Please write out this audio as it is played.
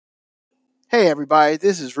Hey everybody,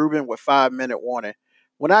 this is Ruben with 5 Minute Warning.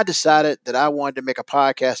 When I decided that I wanted to make a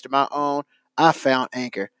podcast of my own, I found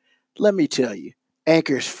Anchor. Let me tell you,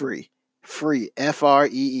 Anchor is free. Free,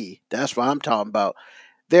 Free. That's what I'm talking about.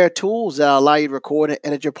 There are tools that allow you to record and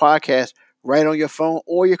edit your podcast right on your phone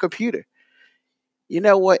or your computer. You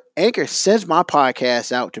know what? Anchor sends my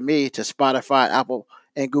podcast out to me to Spotify, Apple,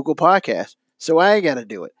 and Google Podcasts, so I ain't got to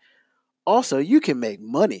do it. Also, you can make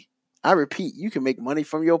money. I repeat, you can make money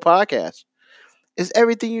from your podcast. It's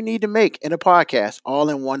everything you need to make in a podcast all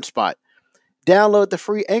in one spot. Download the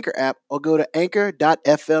free Anchor app or go to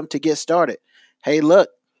anchor.fm to get started. Hey, look,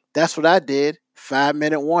 that's what I did. 5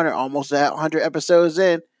 Minute Warner, almost 100 episodes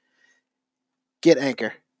in. Get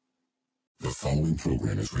Anchor. The following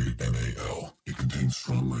program is rated MAL. It contains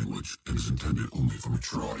strong language and is intended only for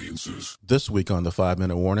mature audiences. This week on the 5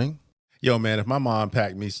 Minute Warning. Yo, man, if my mom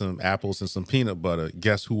packed me some apples and some peanut butter,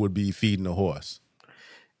 guess who would be feeding the horse?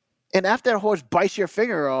 And after that horse bites your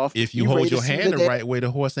finger off, If you hold your hand the right way, the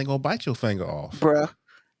horse ain't gonna bite your finger off. Bruh.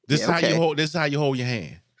 This is how you hold. This is how you hold your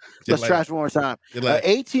hand. Let's try it one more time. An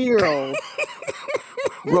 18-year-old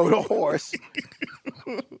rode a horse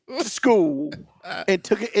to school and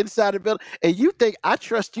took it inside the building. And you think I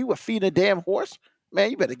trust you with feeding a damn horse? Man,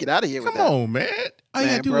 you better get out of here with that. Come on, man. All you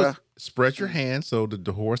gotta do is spread your hand so that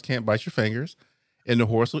the horse can't bite your fingers, and the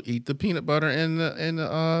horse will eat the peanut butter and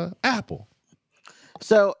the apple.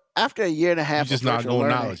 So after a year and a half, you're just not gonna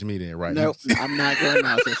acknowledge me then, right? Nope, I'm not gonna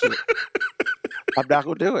acknowledge that shit. I'm not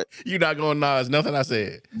gonna do it. You're not gonna acknowledge nothing I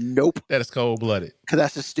said. Nope. That is cold blooded. Because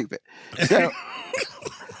that's just stupid. So.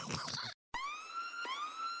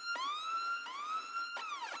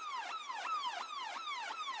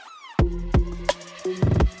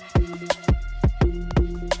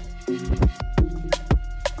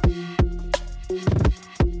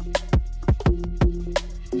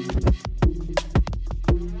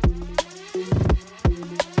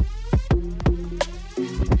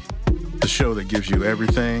 Show that gives you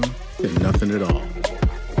everything and nothing at all.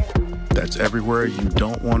 That's everywhere you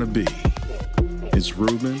don't want to be. It's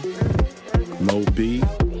Ruben, Mo B,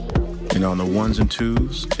 and on the ones and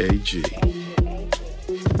twos, AG.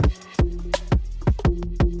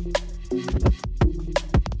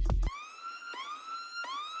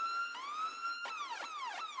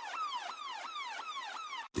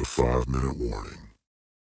 The 5 Minute Warning.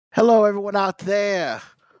 Hello, everyone out there.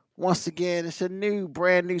 Once again, it's a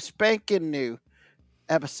brand new, spanking new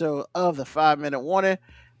episode of the 5 Minute Warning.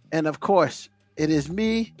 And of course, it is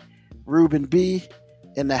me, Ruben B,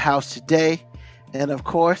 in the house today. And of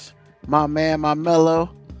course, my man, my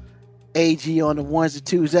mellow, AG on the ones and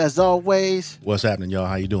twos as always. What's happening, y'all?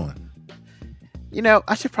 How you doing? You know,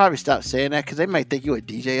 I should probably stop saying that because they might think you're a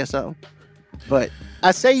DJ or something. But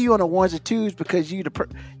I say you on the ones and twos because you're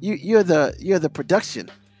the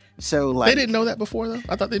production. So like they didn't know that before though.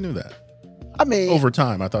 I thought they knew that. I mean, over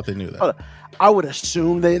time, I thought they knew that. I would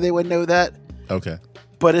assume they would know that. Okay,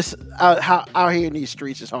 but it's out here in these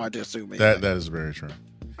streets, it's hard to assume that is very true.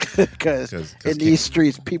 Because in these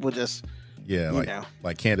streets, people just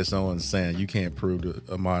like Candace Owens saying you can't prove that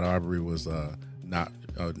Ahmaud Arbery was not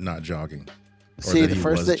jogging. Or see, that he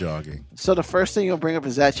was jogging. So the first thing you'll bring up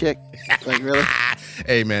is that chick. Like really?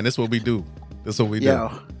 Hey man, this is what we do.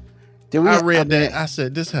 I read that. I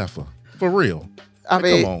said, this heifer. For real. Come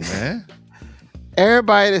on, man.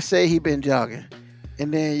 Everybody that say he been jogging.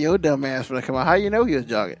 And then your dumb ass when I come out. How you know he was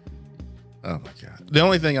jogging? Oh, my God. The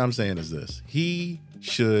only thing I'm saying is this. He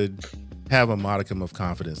should have a modicum of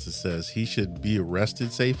confidence that says he should be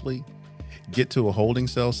arrested safely, get to a holding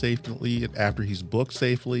cell safely after he's booked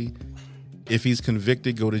safely. If he's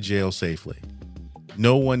convicted, go to jail safely.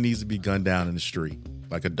 No one needs to be gunned down in the street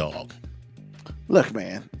like a dog. Look,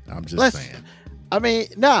 man. I'm just saying. I mean,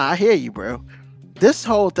 I hear you, bro. This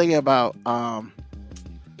whole thing about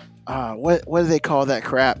what do they call that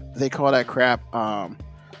crap? They call that crap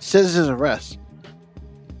citizen's arrest.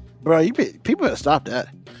 Bro, people better stop that.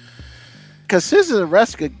 Because citizen's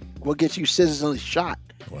arrest will get you citizenly shot.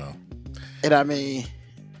 Well. And I mean,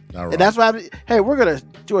 and that's why we're gonna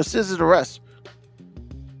do a citizen's arrest.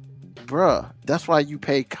 Bruh, that's why you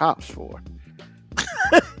pay cops for.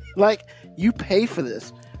 Like, you pay for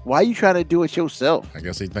this. Why are you trying to do it yourself? I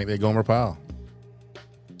guess they think they're Gomer Pyle.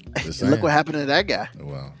 Look what happened to that guy.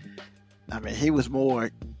 Well, I mean, he was more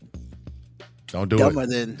don't do dumber it.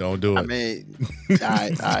 Than, don't do it. I mean,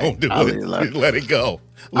 don't do it. Let it go.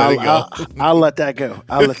 I'll let that go.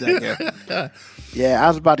 I'll let that go. Yeah, I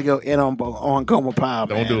was about to go in on Gomer Pyle.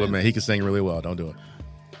 Don't do it, man. He can sing really well. Don't do it.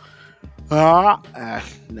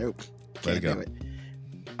 Nope. Let it go. Do it.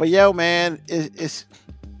 But yo, man,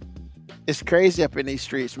 it's crazy up in these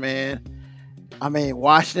streets, man. I mean,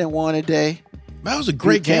 Washington won today. That was a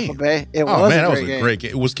great Beat Tampa game. Bay. It Oh was man, a that was great a game. great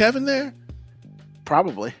game. Was Kevin there?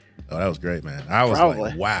 Probably. Oh, that was great, man. I was Probably.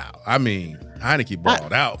 like, wow. I mean, Heineke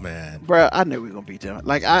balled out, man. Bro, I knew we were gonna beat them.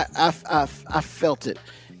 Like I felt it,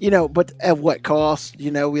 but at what cost? We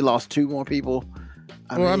lost 2 more people.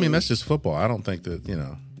 I mean, that's just football. I don't think that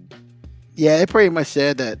Yeah, it pretty much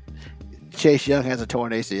said that Chase Young has a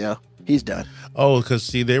torn ACL. He's done. Oh, because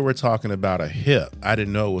see, they were talking about a hip. I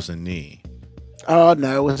didn't know it was a knee. Oh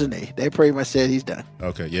no, it was a knee. They pretty much said he's done.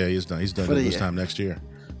 Okay, yeah, he's done. He's done For the this year. time next year.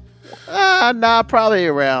 Nah, probably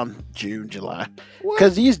around June, July.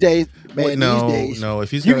 Because these days, man, Wait, no, these days, no. If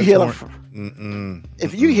he's you got can a heal torn- him. Mm-mm.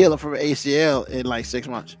 If you heal him from an ACL in like 6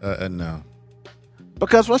 months, No.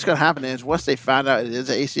 because what's going to happen is once they find out it is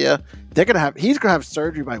an ACL, he's going to have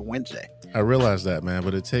surgery by Wednesday. I realize that, man,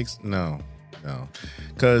 but it takes no,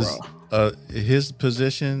 because his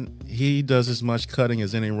position, he does as much cutting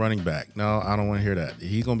as any running back. No, I don't want to hear that.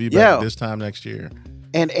 He's gonna be back this time next year.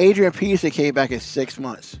 And Adrian Peterson came back in 6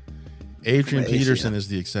 months. Adrian From the Peterson ACL. is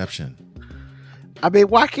the exception. I mean,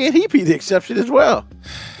 why can't he be the exception as well?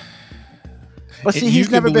 But see, And you he's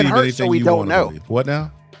can never been believe hurt, so anything we you don't wanna know. believe. What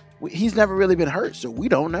now? He's never really been hurt, so we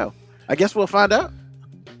don't know. I guess we'll find out.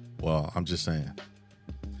 Well, I'm just saying,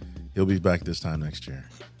 he'll be back this time next year.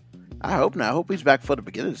 I hope not. I hope he's back for the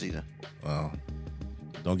beginning of the season. Well,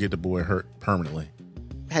 don't get the boy hurt permanently.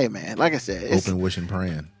 Hey, man, like I said, it's, Hoping, wishing,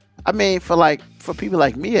 praying. I mean, for people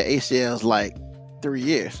like me, an ACL is like 3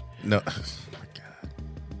 years. No, oh my God,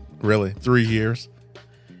 really? 3 years?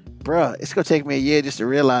 Bruh, it's gonna take me a year just to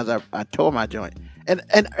realize I tore my joint. And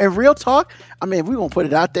real talk, I mean, if we're gonna put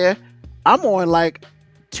it out there, I'm on like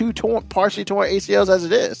 2 partially torn ACLs as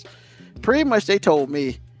it is. Pretty much they told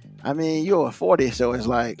me, I mean, you're 40, so it's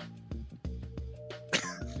like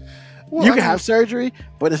Well, you I can mean- have surgery,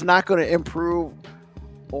 but it's not gonna improve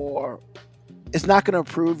it's not gonna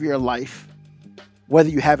improve your life, whether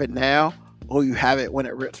you have it now or you have it when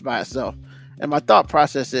it rips by itself. And my thought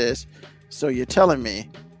process is, so you're telling me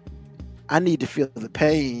I need to feel the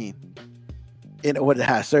pain in order to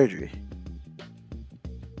have surgery.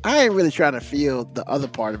 I ain't really trying to feel the other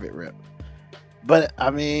part of it rip. But I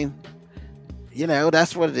mean,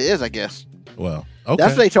 that's what it is, I guess. Well, okay.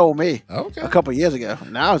 That's what they told me Okay. a couple years ago.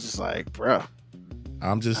 And I was just like, bro.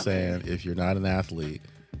 I'm just saying, if you're not an athlete,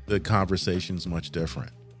 the conversation's much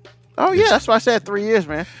different. Oh yeah, that's why I said 3 years,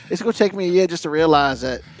 man. It's gonna take me a year just to realize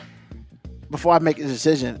that before I make a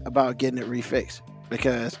decision about getting it refixed.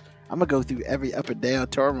 Because I'm gonna go through every up and down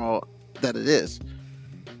turmoil that it is.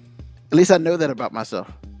 At least I know that about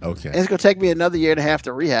myself. Okay. And it's gonna take me another year and a half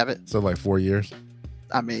to rehab it. So like 4 years?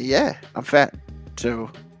 I mean, yeah, I'm fat. So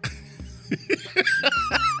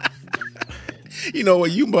You know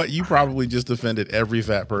what? You probably just offended every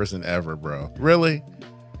fat person ever, bro. Really?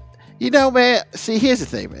 man, see, here's the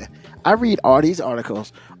thing, man. I read all these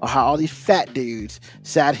articles on how all these fat dudes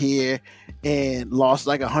sat here and lost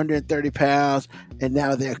like 130 pounds and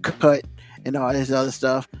now they're cut and all this other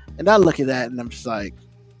stuff. And I look at that and I'm just like,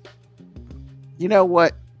 you know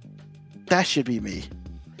what? That should be me.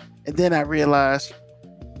 And then I realized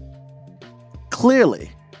clearly,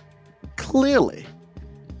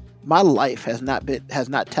 my life has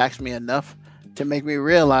not taxed me enough to make me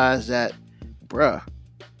realize that, bruh,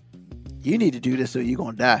 you need to do this or you're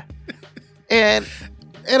gonna die. And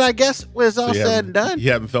I guess when it's all So you said and done,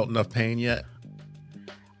 You haven't felt enough pain yet?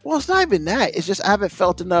 well, it's not even that. It's just I haven't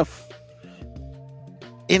felt enough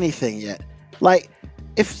anything yet. Like,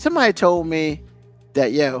 if somebody told me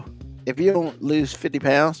that, if you don't lose 50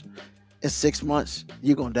 pounds in 6 months,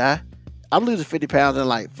 you're gonna die, I'm losing 50 pounds in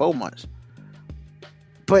like 4 months.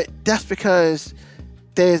 But that's because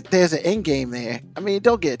there's an end game there. I mean,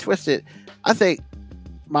 don't get it twisted. I think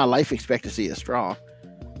my life expectancy is strong.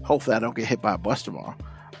 Hopefully I don't get hit by a bus tomorrow.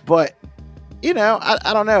 But, I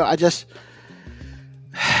don't know. I just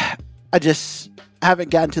haven't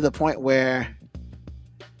gotten to the point where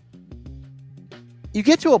you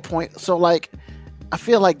get to a point. So like, I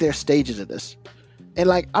feel like there's stages of this. And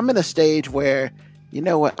like, I'm in a stage where, you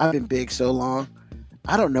know what? I've been big so long.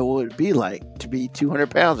 I don't know what it'd be like to be 200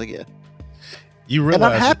 pounds again. You And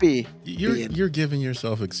realize I'm happy. you're giving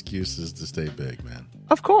yourself excuses to stay big, man.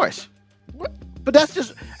 Of course. But that's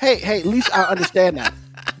just, hey, at least I understand that.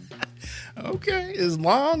 Okay, as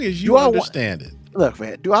long as Do you I wa- understand it. Look,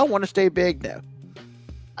 man, do I want to stay big? No.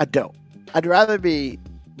 I don't. I'd rather be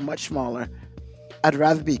much smaller. I'd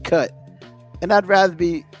rather be cut. And I'd rather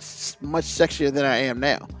be much sexier than I am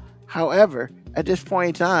now. However, at this point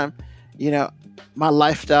in time, my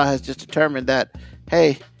lifestyle has just determined that,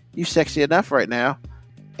 hey, you sexy enough right now,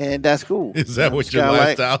 and that's cool. Is that what It's your kinda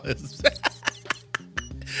like- lifestyle is?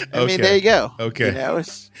 I mean, there you go. Okay. You know,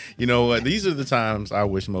 You know what? These are the times I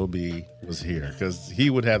wish Mo B was here because he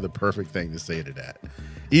would have the perfect thing to say to that.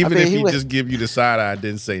 Even if he just give you the side eye and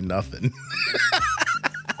didn't say nothing.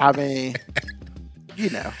 I mean, you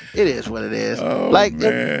know, it is what it is. Oh, like,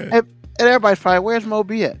 man. and everybody's probably, where's Mo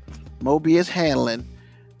B at? Mo B is handling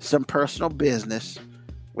some personal business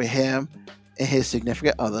with him and his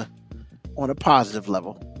significant other on a positive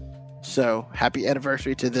level. So happy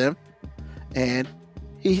anniversary to them, and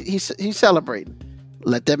he's celebrating.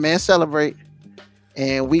 Let that man celebrate,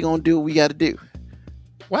 and we gonna do what we got to do.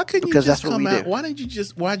 Why couldn't Because you just that's what come we out?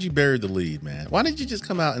 do. Why'd you bury the lead, man? Why didn't you just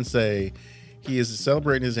come out and say he is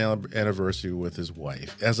celebrating his anniversary with his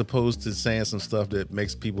wife, as opposed to saying some stuff that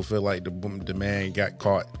makes people feel like the man got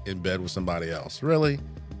caught in bed with somebody else? Really?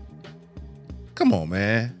 Come on,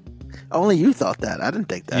 man. Only you thought that. I didn't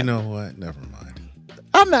think that. You know what? Never mind.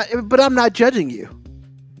 I'm not judging you.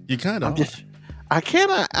 You kind of.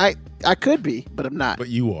 I could be, but I'm not. But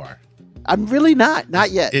you are. I'm really not.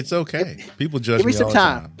 Not yet. It's okay. People judge give me me some all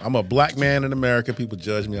time. the time. I'm a black man in America. People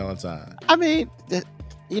judge me all the time. I mean,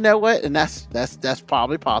 you know what? And that's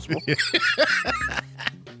probably possible.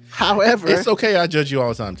 However, It's okay. I judge you all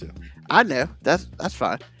the time too. I know that's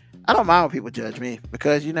fine. I don't mind when people judge me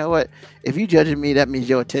because you know what? If you judging me, that means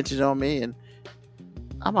your attention's on me, and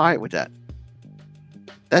I'm all right with that.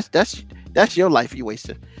 That's your life you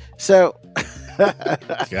wasted. So,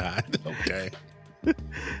 God, okay.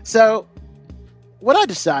 So, what I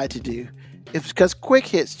decided to do is because quick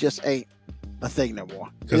hits just ain't a thing no more.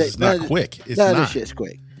 Because it's not quick. It's none not. of this shit's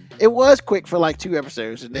quick. It was quick for like 2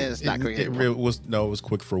 episodes, and then it's not quick anymore. It was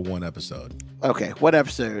quick for 1 episode. Okay, what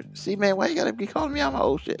episode? See, man, why you gotta be calling me out my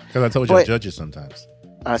old shit? Because I told you I judge you sometimes.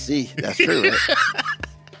 I see. That's true, right?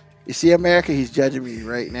 You see, America, he's judging me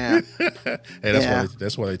right now. Hey,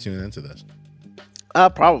 that's why they tune into this.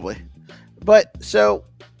 Probably. But so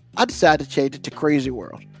I decided to change it to Crazy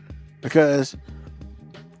World because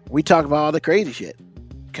we talk about all the crazy shit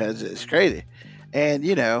because it's crazy. And,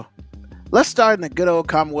 you know, let's start in the good old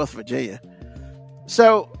Commonwealth, Virginia.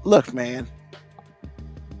 So, look, man,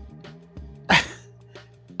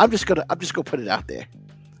 I'm just gonna put it out there.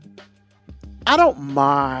 I don't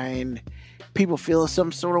mind people feeling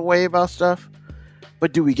some sort of way about stuff,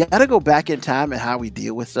 but do we gotta go back in time and how we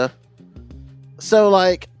deal with stuff? So,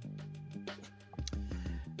 like,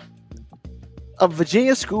 a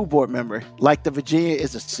Virginia school board member, like the Virginia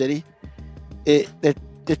is a city, they're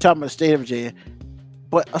talking about the state of Virginia,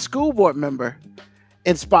 but a school board member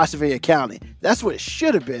in Spotsylvania County, that's what it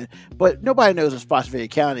should have been, but nobody knows what Spotsylvania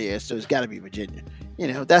County is, so it's got to be Virginia. You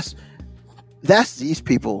know, that's these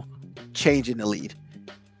people changing the lead.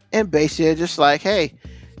 And basically just like, hey,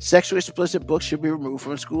 sexually explicit books should be removed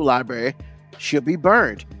from the school library, should be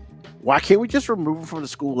burned. Why can't we just remove them from the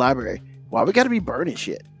school library? Why we got to be burning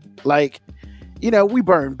shit? Like, you know, we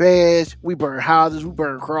burn beds, we burn houses, we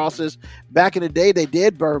burn crosses. Back in the day, they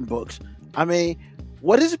did burn books. I mean,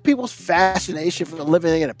 what is people's fascination for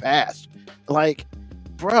living in the past? Like,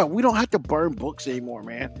 bro, we don't have to burn books anymore,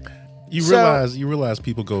 man. You realize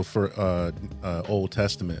people go for Old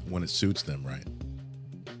Testament when it suits them, right?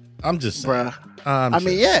 I'm just saying.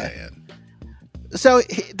 Bruh. So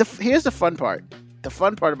here's the fun part. The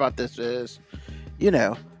fun part about this is, you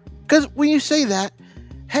know, because when you say that,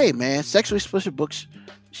 hey, man, sexually explicit books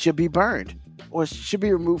should be burned or should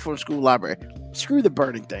be removed from the school library. Screw the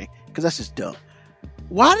burning thing, because that's just dumb.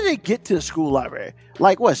 Why did it get to the school library?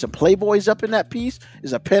 Like, what, some Playboys up in that piece?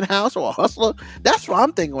 Is a Penthouse or a Hustler? That's what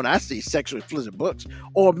I'm thinking when I see sexually explicit books.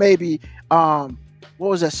 Or maybe, what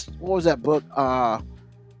was that book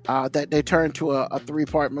that they turned to a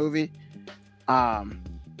 3-part movie? The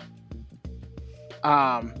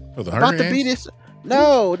about the BDSM.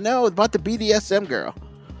 No, about the BDSM girl.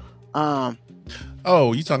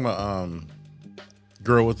 Oh, you talking about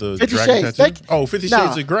girl with the 50 dragon Shades. tattoo? 50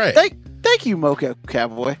 Shades of Grey. Thank you, Mocha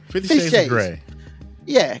Cowboy. 50 Shades of Grey.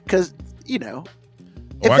 Yeah, because, you know.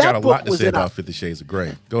 I got a lot to say about 50 Shades of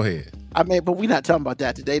Grey. Go ahead. I mean, but we're not talking about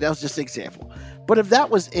that today. That was just an example. But if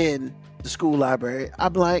that was in the school library,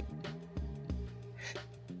 I'm like,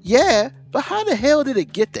 yeah, but how the hell did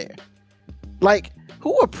it get there? Like,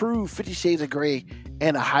 who approved 50 Shades of Grey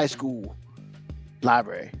in a high school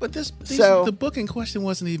library? But the book in question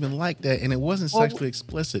wasn't even like that, and it wasn't sexually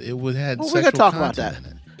explicit. It had sexual content in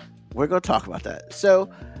it. We're going to talk about that. So,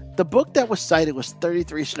 the book that was cited was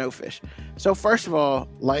 33 Snowfish. So, first of all,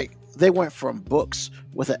 like, they went from books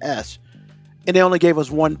with an S, and they only gave us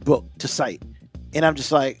one book to cite. And I'm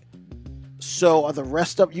just like, so are the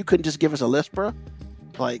rest of you couldn't just give us a list, bro?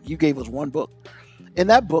 Like, you gave us one book. And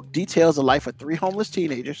that book details the life of 3 homeless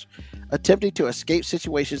teenagers attempting to escape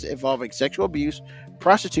situations involving sexual abuse,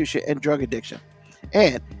 prostitution, and drug addiction.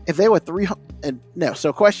 And if they were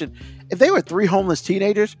question, if they were 3 homeless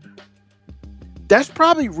teenagers, that's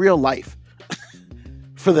probably real life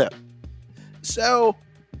for them. So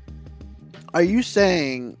are you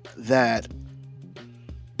saying that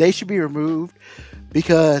they should be removed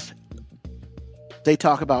because they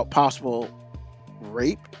talk about possible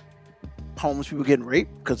rape, homeless people getting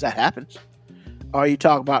raped, because that happens? Are you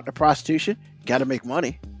talking about the prostitution? Got to make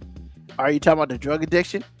money. Are you talking about the drug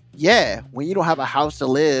addiction? Yeah, when you don't have a house to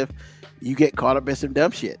live, you get caught up in some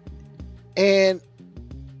dumb shit. And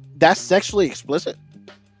that's sexually explicit.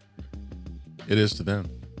 It is to them.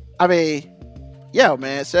 I mean, yo,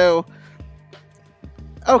 man. So,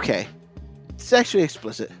 okay, sexually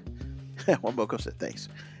explicit. One Boko said thanks.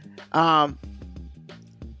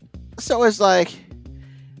 So it's like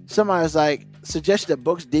somebody was like suggested that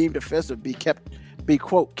books deemed offensive be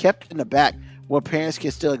quote kept in the back where parents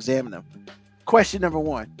can still examine them. Question number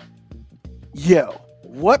 1. Yo,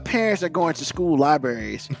 what parents are going to school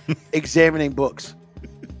libraries examining books?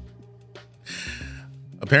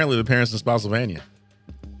 Apparently the parents in Spotsylvania.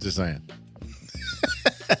 Just saying.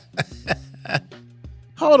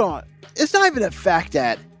 Hold on. It's not even the fact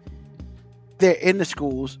that they're in the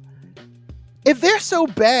schools. If they're so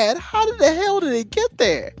bad, how the hell did it get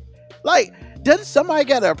there? Like, doesn't somebody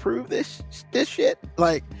got to approve this shit?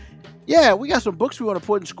 Like, yeah, we got some books we want to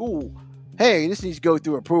put in school. Hey, this needs to go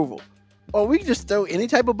through approval. Or we can just throw any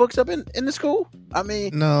type of books up in the school? I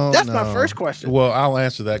mean, that's my first question. Well, I'll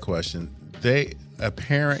answer that question. A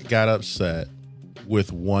parent got upset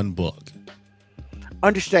with one book.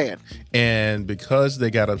 Understand. And because they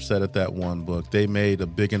got upset at that one book, they made a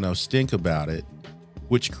big enough stink about it,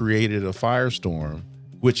 which created a firestorm,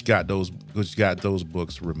 which got those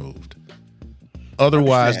books removed.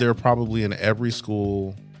 Otherwise, they're probably in every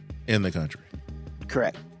school in the country.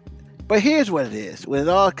 Correct. But here's what it is. When it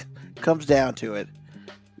all comes down to it,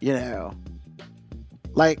 you know,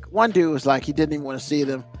 like one dude was like, he didn't even want to see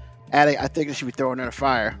them adding, I think it should be thrown in a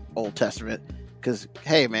fire, Old Testament. Because,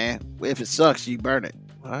 hey, man, if it sucks, you burn it.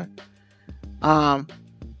 All right?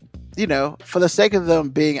 You know, for the sake of them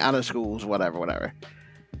being out of schools, whatever.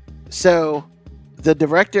 So, the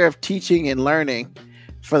director of teaching and learning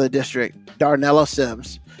for the district, Darnella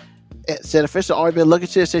Sims, said officials already been looking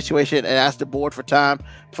into the situation and asked the board for time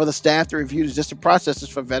for the staff to review the existing processes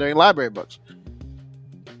for vetting library books.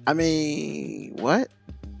 I mean, what?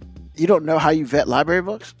 You don't know how you vet library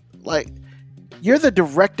books? Like, you're the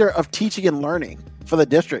director of teaching and learning for the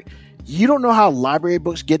district. You don't know how library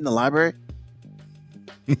books get in the library?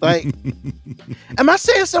 Like, am I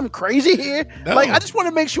saying something crazy here? No. Like, I just want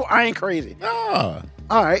to make sure I ain't crazy. No.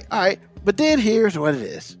 All right. But then here's what it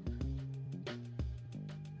is.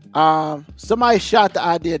 Somebody shot the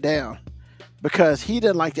idea down because he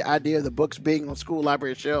didn't like the idea of the books being on school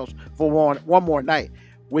library shelves for one more night,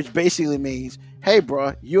 which basically means, hey,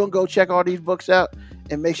 bro, you gonna go check all these books out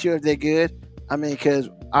and make sure if they're good? I mean, because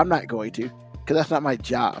I'm not going to, because that's not my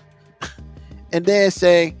job. And then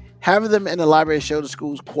saying, having them in the library show the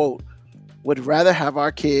schools, quote, would rather have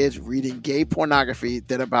our kids reading gay pornography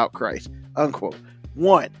than about Christ, unquote.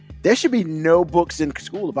 1, there should be no books in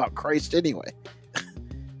school about Christ anyway.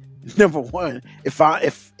 Number 1, if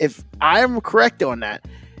I am correct on that,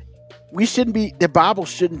 the Bible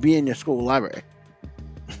shouldn't be in your school library.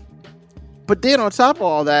 But then on top of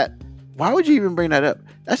all that, why would you even bring that up?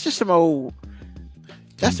 That's just some old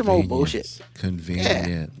bullshit.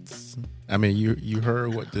 Convenience. Yeah. I mean, you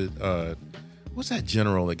heard what what's that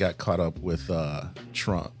general that got caught up with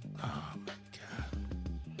Trump? Oh my God.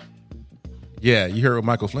 Yeah, you heard what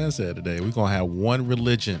Michael Flynn said today. We're gonna have one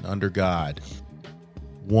religion under God.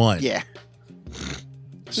 One. Yeah.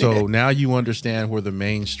 So now you understand where the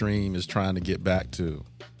mainstream is trying to get back to.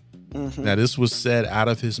 Mm-hmm. Now, this was said out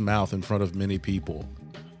of his mouth in front of many people,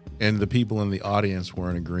 and the people in the audience were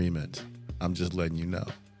in agreement. I'm just letting you know.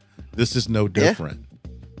 This is no different. Yeah.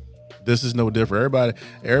 This is no different.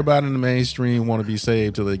 Everybody in the mainstream want to be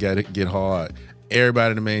saved till they get hard.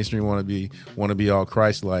 Everybody in the mainstream want to be all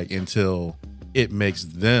Christ-like until it makes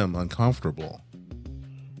them uncomfortable.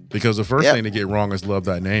 Because the first thing to get wrong is love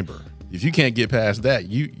thy neighbor. If you can't get past that,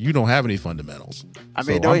 you don't have any fundamentals. I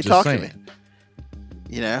mean, don't talk to me.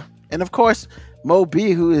 You know? And of course, Mo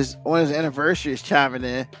B, who is on his anniversary, is chiming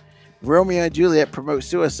in. Romeo and Juliet promote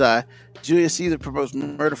suicide. Julius Caesar promotes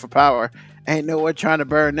murder for power. Ain't no one trying to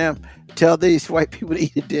burn them. Tell these white people to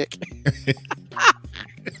eat a dick.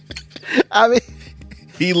 I mean,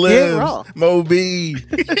 He ain't lives, wrong. Moby.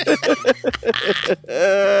 But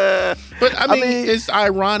I mean, it's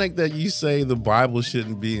ironic that you say the Bible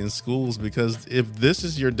shouldn't be in schools, because if this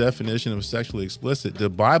is your definition of sexually explicit, the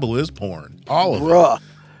Bible is porn. All of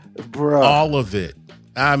it. Bruh. All of it.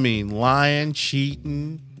 I mean, lying,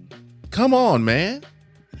 cheating. Come on, man.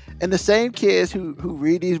 And the same kids who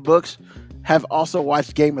read these books have also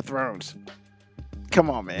watched Game of Thrones.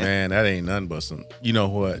 Come on, man. Man, that ain't none but some. You know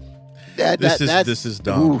what? This is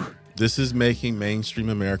dumb. Ooh. This is making mainstream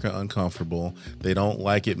America uncomfortable. They don't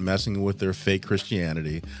like it messing with their fake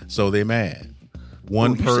Christianity, so they mad.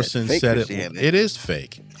 One person said it. It is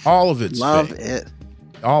fake. All of it's Love fake. it.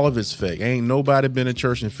 All of it's fake. Ain't nobody been in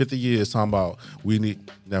church in 50 years talking about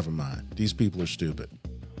never mind. These people are stupid.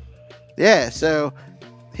 Yeah, so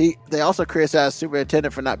they also criticized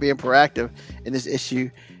superintendent for not being proactive in this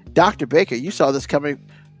issue. Dr. Baker, you saw this coming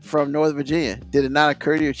from Northern Virginia. Did it not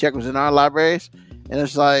occur to you to check was in our libraries? And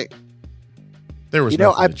it's like, there was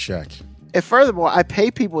nothing to check. And furthermore, I pay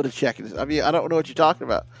people to check it. I mean, I don't know what you're talking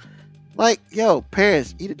about. Like, yo,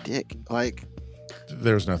 parents, eat a dick. Like,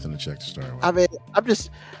 there's nothing to check to start with. I mean, I'm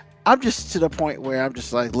just to the point where I'm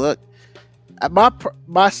just like, look,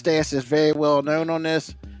 my stance is very well known on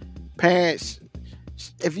this. Parents,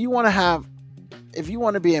 if you want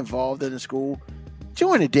to be involved in the school,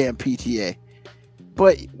 join a damn PTA.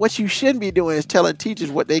 But what you shouldn't be doing is telling teachers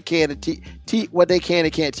what they can and what they can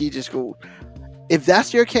and can't teach in school. If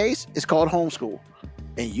that's your case, it's called homeschool,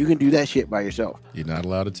 and you can do that shit by yourself. You're not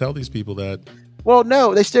allowed to tell these people that. Well,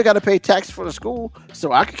 no, they still got to pay taxes for the school,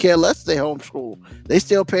 so I could care less they homeschool. They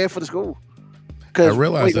still paying for the school. I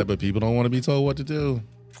realize that, but people don't want to be told what to do.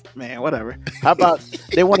 Man, whatever. How about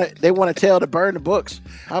they want to tell to burn the books?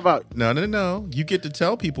 How about no? You get to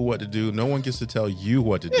tell people what to do. No one gets to tell you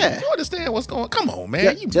what to do. Yeah. You understand what's going on? Come on,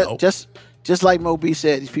 man. Yeah, just like Moby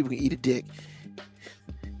said, these people can eat a dick.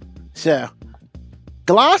 So,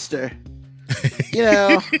 Gloucester,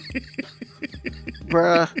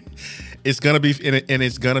 bruh. It's gonna be and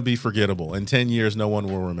it's gonna be forgettable. In 10 years, no one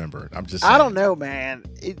will remember it. I'm just saying. I don't know, man.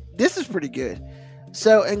 This is pretty good.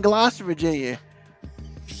 So in Gloucester, Virginia,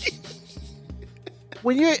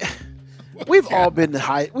 we've all been to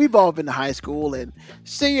high school, and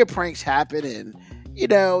senior pranks happen, and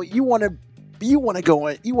you want to be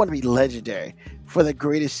legendary for the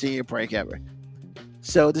greatest senior prank ever.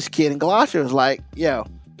 So this kid in Gloucester was like, yo,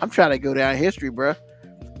 I'm trying to go down in history, bro.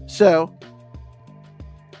 So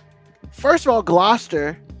first of all,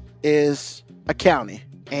 Gloucester is a county,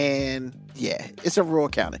 and yeah, it's a rural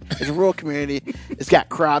county. It's a rural community. It's got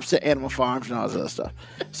crops and animal farms and all this other stuff.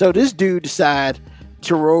 So this dude decided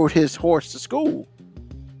to ride his horse to school.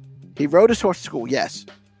 He rode his horse to school. Yes,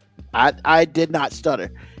 I did not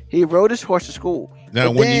stutter. He rode his horse to school. Now,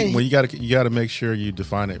 when you gotta make sure you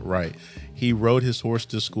define it right. He rode his horse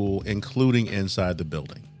to school, including inside the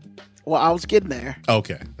building. Well, I was getting there.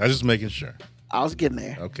 Okay, I was just making sure. I was getting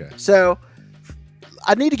there. Okay. So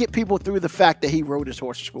I need to get people through the fact that he rode his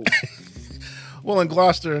horse to school. Well, in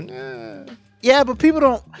Gloucester, yeah, but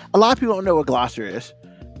a lot of people don't know what Gloucester is.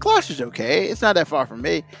 Gloucester's okay. It's not that far from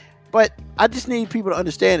me. But I just need people to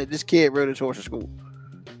understand that this kid rode his horse to school.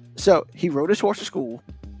 So he rode his horse to school.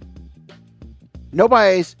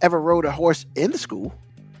 Nobody's ever rode a horse in the school.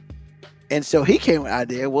 And so he came with the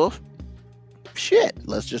idea, well, shit,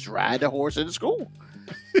 let's just ride the horse into school.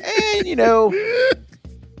 And,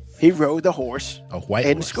 he rode the horse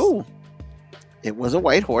in school. It was a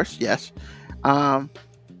white horse, yes.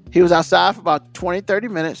 He was outside for about 20, 30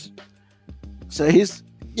 minutes. So he's,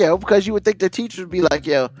 because you would think the teacher would be like,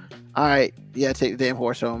 yo, all right, yeah, take the damn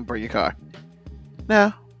horse home, bring your car.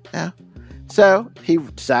 No. So he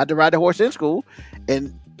decided to ride the horse in school.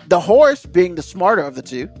 And the horse, being the smarter of the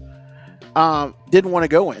two, didn't want to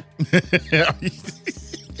go in.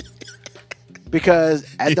 Because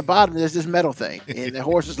at the bottom there's this metal thing, and the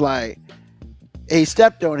horse is like, he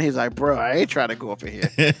stepped on it. He's like, bro, I ain't trying to go up in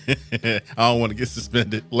here. I don't want to get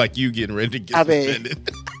suspended like you getting ready to get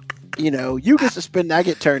suspended. You get suspended, I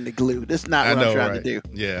get turned to glue. That's not what I'm trying to do.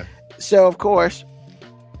 Yeah. So of course,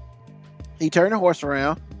 he turned the horse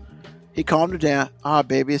around. He calmed her down. Oh,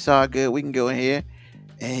 baby, it's all good. We can go in here.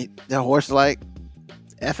 And the horse is like,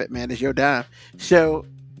 F it, man, it's your dime. So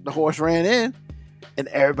the horse ran in, and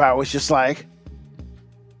everybody was just like,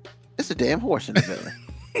 it's a damn horse in the building.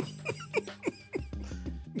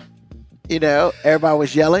 Everybody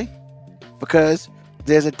was yelling because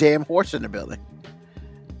there's a damn horse in the building.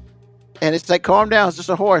 And it's like, calm down, it's just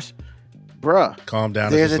a horse. Bruh. Calm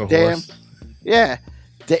down, it's just a horse. Yeah.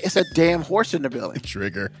 It's a damn horse in the building.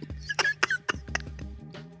 Trigger.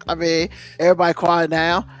 I mean, everybody quiet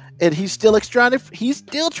now. And he's still trying to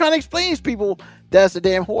explain to these people that's a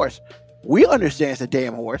damn horse. We understand it's a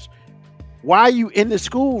damn horse. Why are you in the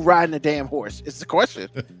school riding a damn horse? It's the question.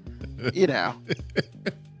 You know.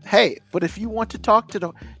 Hey, but if you want to touch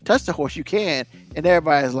the horse, you can. And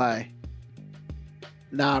everybody's like,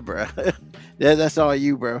 nah, bro. That's all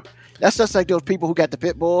you, bro. That's just like those people who got the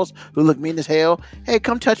pit bulls who look mean as hell. Hey,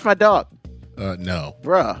 come touch my dog. No.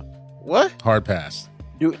 Bruh. What? Hard pass.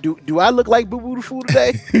 Do I look like Boo Boo the Fool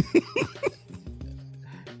today?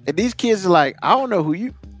 And these kids are like, I don't know who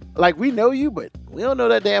you, like, we know you, but we don't know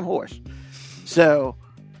that damn horse. So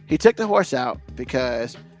he took the horse out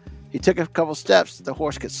because he took a couple steps. The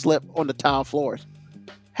horse could slip on the tile floors.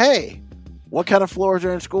 Hey, what kind of floors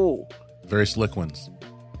are in school? Very slick ones.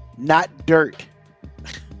 Not dirt.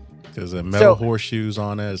 Because the metal horseshoes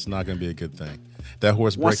on it, it's not going to be a good thing. That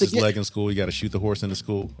horse breaks his leg in school. You got to shoot the horse into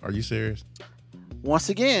school. Are you serious? Once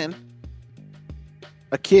again,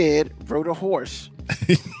 a kid rode a horse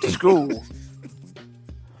to school.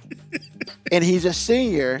 And he's a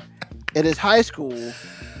senior at his high school.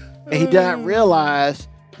 And he didn't realize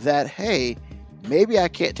that, hey, maybe I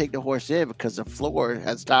can't take the horse in because the floor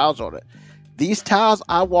has tiles on it. These tiles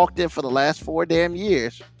I walked in for the last 4 damn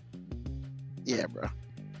years. Yeah, bro.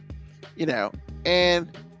 You know,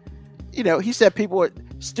 and, you know, he said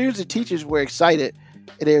students and teachers were excited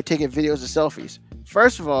and they were taking videos and selfies.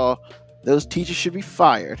 First of all, those teachers should be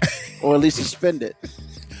fired or at least suspended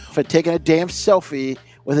for taking a damn selfie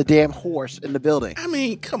with a damn horse in the building. I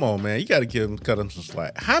mean, come on, man. You got to cut them some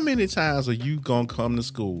slack. How many times are you going to come to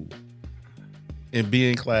school and be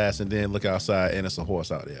in class and then look outside and it's a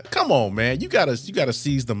horse out there? Come on, man. You gotta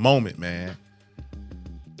seize the moment, man.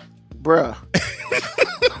 Bruh.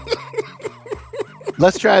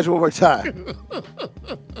 Let's try this one more time.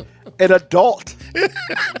 An adult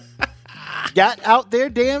got out their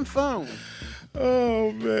damn phone.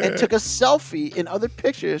 Oh, man. And took a selfie and other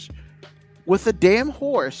pictures with a damn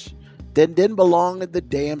horse that didn't belong at the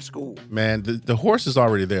damn school. Man, the horse is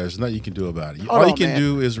already there. There's nothing you can do about it. All you can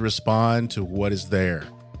do is respond to what is there.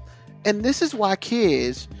 And this is why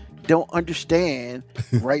kids don't understand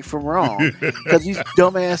right from wrong. Because these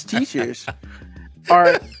dumbass teachers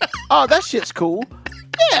are, oh, that shit's cool.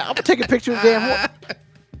 Yeah, I'm going to take a picture of the damn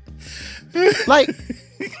horse. Like,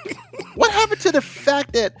 what happened to the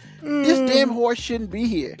fact that this damn horse shouldn't be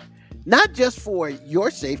here? Not just for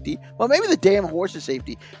your safety, but maybe the damn horse's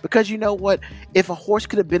safety. Because you know what? If a horse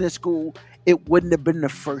could have been in school, it wouldn't have been the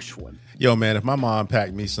first one. Yo, man, if my mom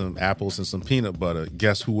packed me some apples and some peanut butter,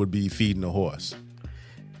 guess who would be feeding the horse?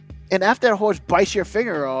 And after that horse bites your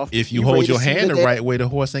finger off, if you hold your hand the right way, the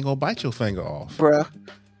horse ain't gonna bite your finger off, bruh.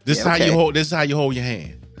 This is how you hold. This is how you hold your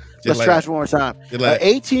hand. Let's try this one more time. An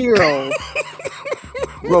 18-year-old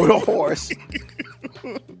rode a horse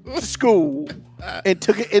to school and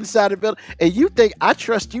took it inside the building. And you think I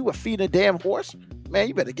trust you with feeding a damn horse? Man,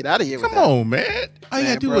 you better get out of here. Come on, man. All you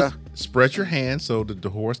gotta do is spread your hand so that the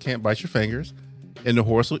horse can't bite your fingers, and the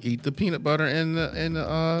horse will eat the peanut butter and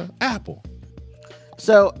the apple.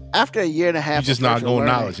 So after a year and a half, you just not gonna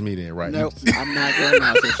acknowledge me then, right? Nope, I'm not gonna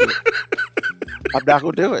acknowledge this shit. I'm not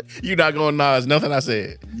gonna do it. You're not gonna acknowledge nothing I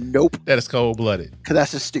said. Nope. That is cold blooded. Because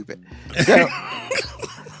that's just stupid. So,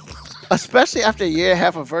 especially after a year and a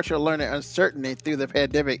half of virtual learning uncertainty through the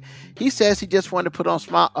pandemic, he says he just wanted to put on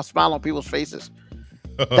a smile on people's faces.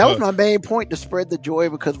 That was my main point, to spread the joy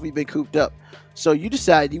because we've been cooped up. So you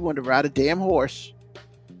decided you wanted to ride a damn horse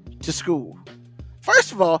to school.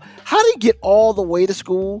 First of all, how did he get all the way to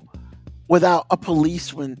school without a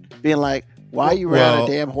policeman being like, why are you riding a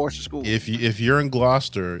damn horse to school? If you're in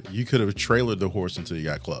Gloucester, you could have trailered the horse until you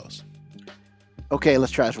got close. Okay,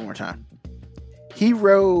 let's try this one more time. He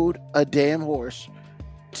rode a damn horse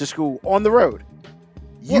to school on the road.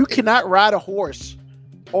 You cannot ride a horse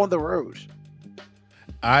on the road.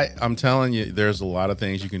 I'm telling you, there's a lot of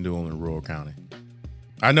things you can do in rural county.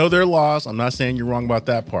 I know there are laws. I'm not saying you're wrong about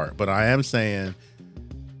that part, but I am saying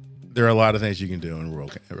there are a lot of things you can do in a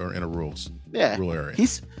rural area.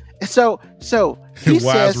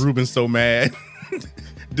 Why is Ruben so mad?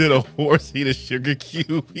 Did a horse eat a sugar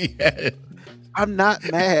cube he had? I'm not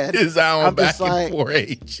mad. His eye on back in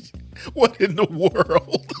 4-H. What in the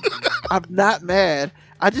world? I'm not mad.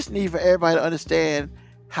 I just need for everybody to understand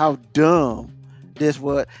how dumb this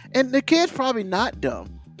was. And the kid's probably not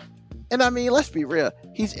dumb. And I mean, let's be real.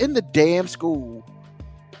 He's in the damn school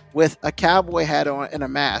with a cowboy hat on and a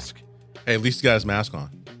mask. Hey, at least he got his mask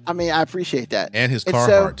on. I mean, I appreciate that. And his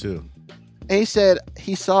Carhartt, too. And he says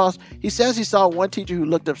he saw one teacher who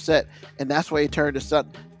looked upset, and that's why he turned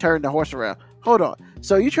the horse around. Hold on.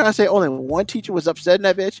 So you trying to say only one teacher was upset in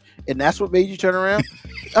that bitch, and that's what made you turn around?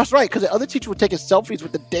 That's right, because the other teacher was taking selfies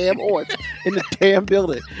with the damn horse in the damn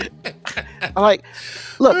building. I'm like,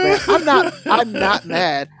 look, man, I'm not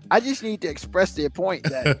mad. I just need to express the point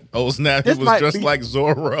that Old Snappy this was might just be- like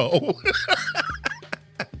Zorro.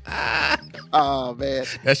 oh man,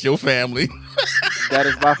 That's your family. that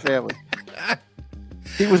is my family.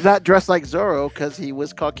 He was not dressed like Zorro because he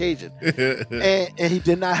was Caucasian, and he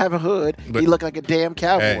did not have a hood. But- he looked like a damn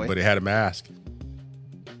cowboy. Hey, but he had a mask.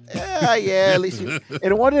 Yeah, at least and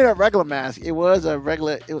it wasn't a regular mask. It was a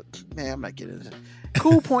regular. Man, I'm not getting into it.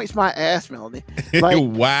 Cool points my ass, Melanie. Like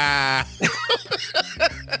Wow.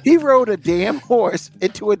 he rode a damn horse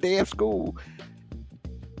into a damn school.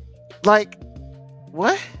 Like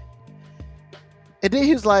what? And then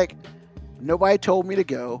he was like, "Nobody told me to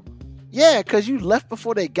go." Yeah, because you left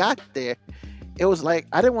before they got there. It was like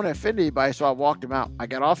I didn't want to offend anybody, so I walked him out. I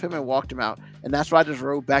got off him and walked him out, and that's why I just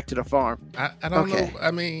rode back to the farm. I don't Okay. know.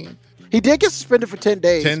 I mean, He did get suspended for 10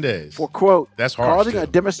 days. 10 days. For quote That's harsh.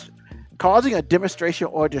 causing a demonstration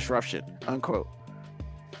or disruption, unquote.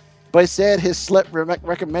 But it said his slip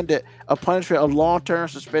recommended a punishment of long-term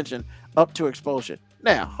suspension up to expulsion.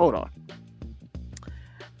 Now, hold on.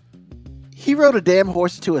 He rode a damn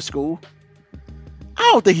horse into a school. I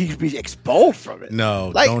don't think he should be expelled from it.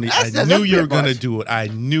 No, Like, don't. that's I knew you were bit going to much. do it. I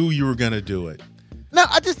knew you were going to do it. No,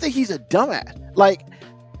 I just think he's a dumbass. Like,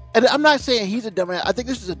 and I'm not saying he's a dumbass. I think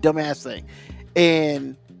this is a dumbass thing.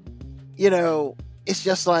 And, it's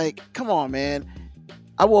just like, come on, man.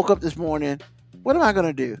 I woke up this morning. What am I going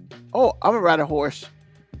to do? Oh, I'm going to ride a horse.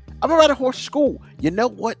 I'm going to ride a horse to school. You know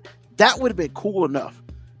what? That would have been cool enough.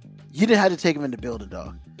 You didn't have to take him in the building,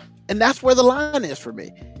 dog. And that's where the line is for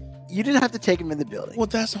me. You didn't have to take him in the building. Well,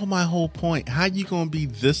 that's my whole point. How you going to be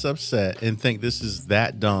this upset and think this is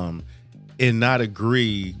that dumb and not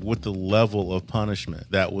agree with the level of punishment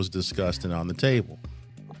that was discussed and on the table?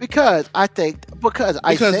 Because I think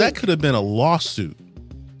that could have been a lawsuit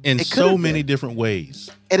in It could so have many been. different ways.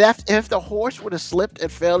 And if the horse would have slipped and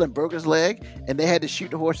fell and broke his leg, and they had to shoot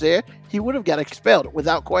the horse there, he would have got expelled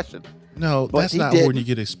without question. No, But that's he not didn't. when you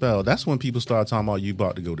get expelled. That's when people start talking about you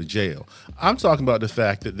about to go to jail. I'm talking about the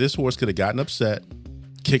fact that this horse could have gotten upset,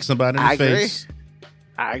 kicked somebody in the I agree. face,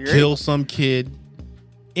 I agree. kill some kid,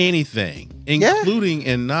 anything, including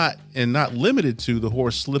and not limited to the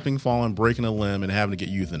horse slipping, falling, breaking a limb, and having to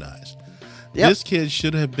get euthanized. Yep. This kid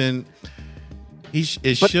should have been. He should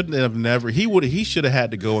have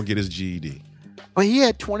had to go and get his GED. But he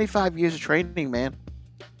had 25 years of training, man.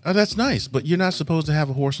 Oh, that's nice, but you're not supposed to have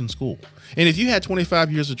a horse in school. And if you had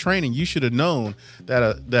 25 years of training, you should have known that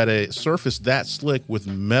a surface that slick with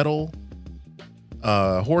metal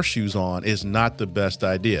horseshoes on is not the best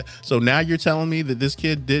idea. So now you're telling me that this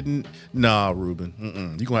kid didn't? Nah,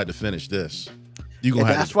 Ruben, you're gonna have to finish this. You gonna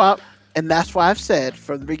And have that's why I've said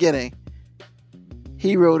from the beginning,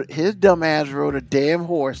 his dumb ass rode a damn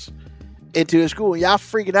horse into his school. And y'all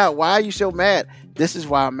freaking out. Why are you so mad? This is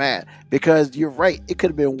why I'm mad. Because you're right. It could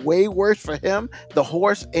have been way worse for him, the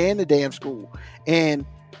horse, and the damn school. And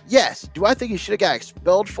yes, do I think he should have got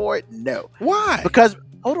expelled for it? No. Why? Because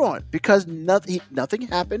hold on. Because nothing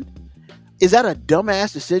happened. Is that a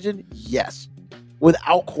dumbass decision? Yes.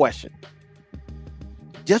 Without question.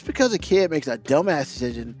 Just because a kid makes a dumbass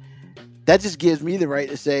decision, that just gives me the right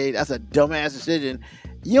to say that's a dumbass decision.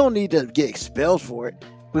 You don't need to get expelled for it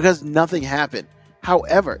because nothing happened.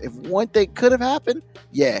 However, if one thing could have happened,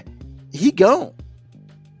 yeah, he gone.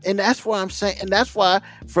 And that's why I'm saying, and that's why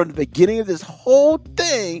from the beginning of this whole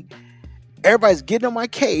thing, everybody's getting on my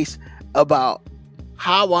case about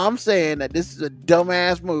how I'm saying that this is a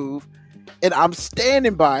dumbass move. And I'm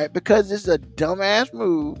standing by it because this is a dumbass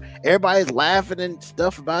move. Everybody's laughing and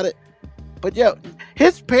stuff about it. But yo,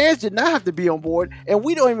 his parents did not have to be on board. And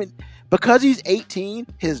we don't even, because he's 18,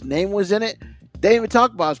 his name was in it. They didn't even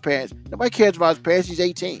talk about his parents. Nobody cares about his parents. He's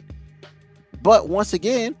 18. But once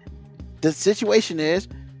again, the situation is,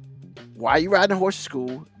 why are you riding a horse to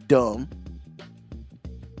school? Dumb.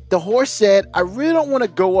 The horse said, I really don't want to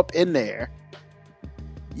go up in there.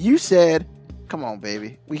 You said, come on,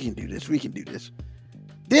 baby. We can do this. We can do this.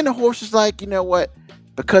 Then the horse is like, you know what?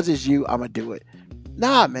 Because it's you, I'm going to do it.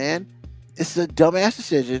 Nah, man. It's a dumbass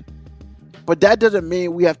decision. But that doesn't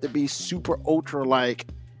mean we have to be super ultra like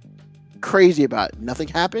crazy about it. Nothing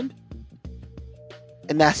happened.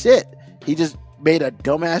 And that's it. He just made a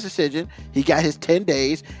dumbass decision. He got his 10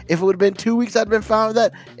 days. If it would have been 2 weeks, I'd have been fine with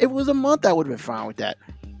that. If it was a month, I would have been fine with that.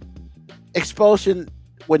 Expulsion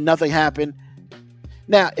when nothing happened.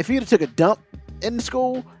 Now, if he'd have took a dump in the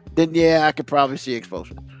school, then yeah, I could probably see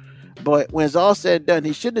expulsion. But when it's all said and done,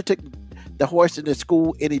 he shouldn't have took the horse into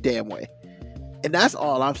school any damn way. And that's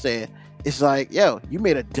all I'm saying. It's like, yo, you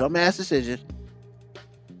made a dumbass decision.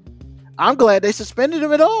 I'm glad they suspended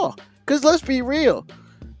him at all. Because let's be real.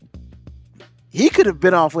 He could have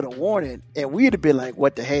been off with a warning, and we'd have been like,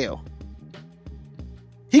 "What the hell?"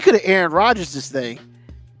 He could have Aaron Rodgers this thing,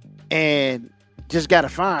 and just got a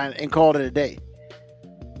fine and called it a day.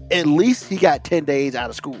 At least he got 10 days out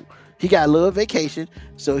of school. He got a little vacation,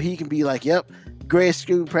 so he can be like, "Yep, greatest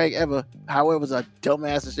school prank ever." However, it was a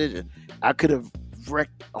dumbass decision. I could have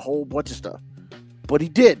wrecked a whole bunch of stuff, but he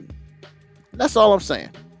didn't. That's all I'm saying.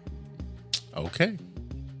 Okay.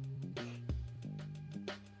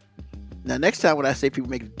 Now, next time when I say people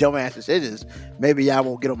make dumbass decisions, maybe y'all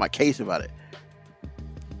won't get on my case about it.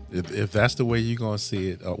 If that's the way you're gonna see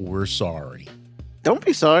it, we're sorry. Don't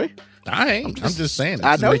be sorry. I ain't. I'm just saying it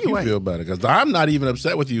I to know make you ain't. feel better, because I'm not even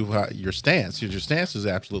upset with you. Your stance. Your stance is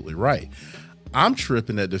absolutely right. I'm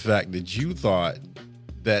tripping at the fact that you thought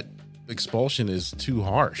that expulsion is too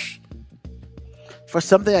harsh. For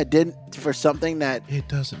something I didn't. For something that It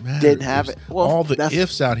doesn't matter. didn't have it. Well, all the that's-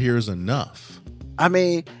 ifs out here is enough. I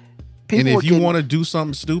mean, And people if you want to do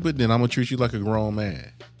something stupid, then I'm gonna treat you like a grown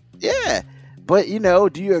man. yeah. But,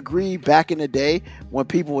 do you agree back in the day when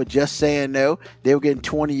people were just saying no, they were getting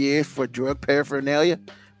 20 years for drug paraphernalia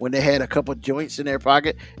when they had a couple joints in their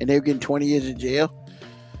pocket and they were getting 20 years in jail?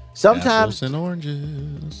 Sometimes, Apples and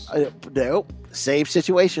oranges. no, same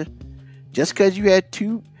situation. Just because you had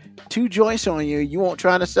two joints on you, you won't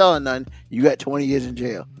try to sell none, you got 20 years in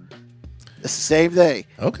jail. It's the same thing.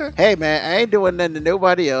 Okay. Hey, man, I ain't doing nothing to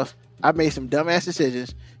nobody else. I made some dumbass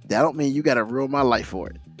decisions. That don't mean you got to ruin my life for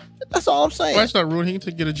it. That's all I'm saying. Well, it's not rude. He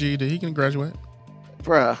can get a GED. He can graduate.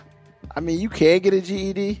 Bruh, I mean, you can get a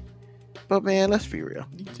GED, but man, let's be real.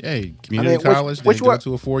 Hey, community college. which then go one-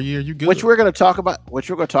 to a 4-year. You good? Which we're gonna talk about. Which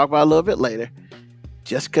we're gonna talk about a little bit later.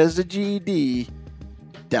 Just because the GED,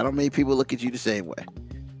 that don't make people look at you the same way.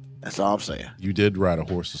 That's all I'm saying. You did ride a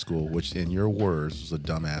horse to school, which, in your words, was a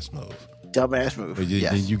dumbass move. Dumbass move. But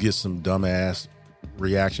Yes. then you get some dumbass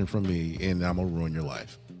reaction from me, and I'm gonna ruin your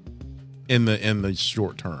life in the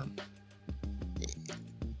short term.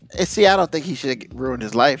 And see, I don't think he should ruin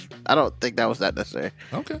his life. I don't think that was that necessary.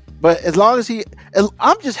 Okay. But as long as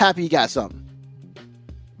I'm just happy he got something.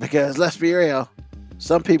 Because let's be real,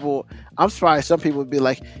 I'm surprised some people would be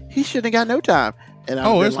like, he shouldn't have got no time. And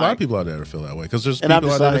There's a lot of people out there that feel that way, because there's And I'm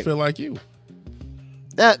people out just there that like- feel like you.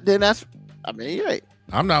 You're right.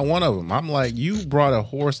 I'm not one of them. I'm like, you brought a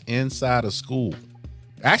horse inside of school.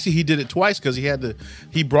 Actually, he did it twice, because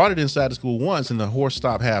he brought it inside the school once and the horse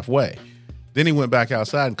stopped halfway. Then he went back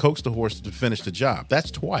outside and coaxed the horse to finish the job.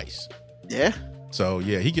 That's twice. Yeah. So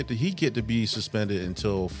yeah, he get to be suspended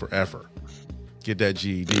until forever. Get that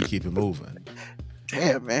GED, keep it moving.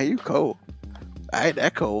 Damn, man, you cold. I ain't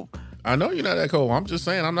that cold. I know you're not that cold. I'm just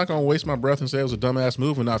saying, I'm not gonna waste my breath and say it was a dumbass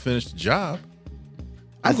move and not finish the job.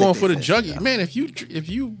 I'm going for the juggy. Man, if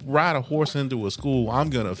you ride a horse into a school, I'm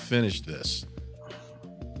gonna finish this.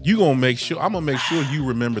 I'm gonna make sure you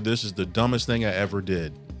remember this is the dumbest thing I ever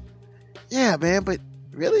did. Yeah, man, but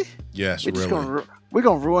really? Yes, We're really. we're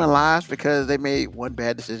gonna ruin lives because they made one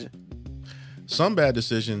bad decision. Some bad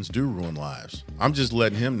decisions do ruin lives. I'm just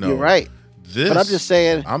letting him know. You're right. But I'm just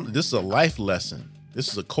saying. This is a life lesson. This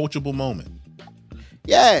is a coachable moment.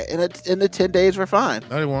 Yeah, in the 10 days we're fine.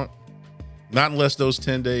 No, they won't. Not unless those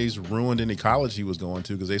 10 days ruined any college he was going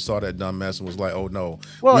to, because they saw that dumb mess and was like, oh no,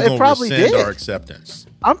 Well, we're it going to probably rescind did. our acceptance.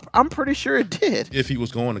 I'm pretty sure it did. If he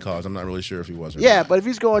was going to college, I'm not really sure if he was. Or Yeah, not. but if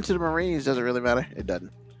he's going to the Marines, does it really matter? It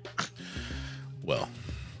doesn't. Well,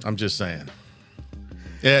 I'm just saying.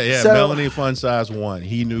 Yeah. So- Melanie Fun Size 1.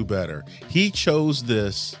 He knew better. He chose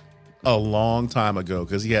this a long time ago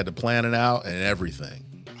because he had to plan it out and everything.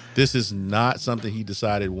 This is not something he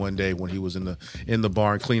decided one day when he was in the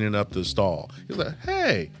barn cleaning up the stall. He's like,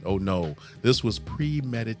 hey, oh no, this was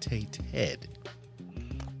premeditated.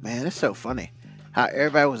 Man, it's so funny how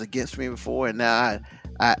everybody was against me before, and now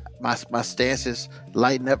my stance is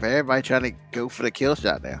lighting up. Everybody trying to go for the kill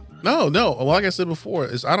shot now. No. Well, like I said before,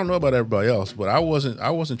 I don't know about everybody else, but I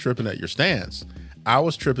wasn't tripping at your stance. I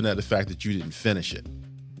was tripping at the fact that you didn't finish it.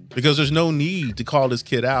 Because there's no need to call this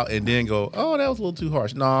kid out and then go, oh, that was a little too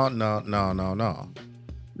harsh. No. No,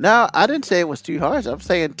 I didn't say it was too harsh. I'm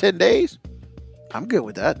saying 10 days. I'm good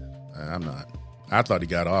with that. I'm not. I thought he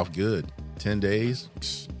got off good. 10 days?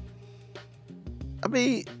 Psst. I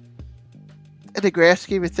mean, in the grand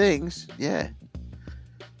scheme of things, yeah.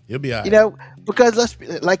 He'll be all right. Because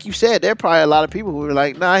like you said, there are probably a lot of people who were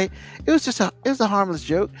like, nah, it was a harmless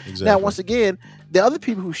joke. Exactly. Now, once again, the other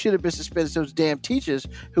people who should have been suspended, those damn teachers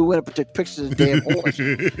who went up and took pictures of the damn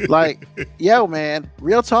horse. Like, yo, man,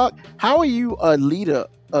 real talk. How are you a leader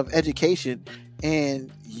of education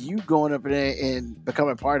and you going up there and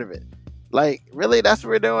becoming part of it? Like, really? That's what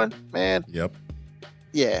we're doing, man? Yep.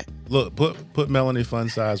 Yeah. Look, put Melanie Fun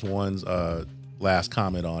Size 1's last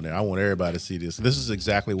comment on it. I want everybody to see this. This is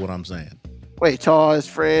exactly what I'm saying. Wait, told his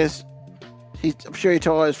friends. I'm sure he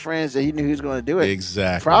told his friends that he knew he was going to do it.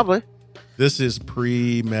 Exactly. Probably. This is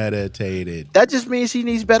premeditated. That just means he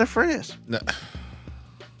needs better friends. No.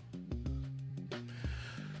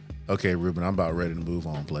 Okay, Ruben, I'm about ready to move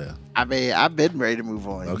on, player. I mean, I've been ready to move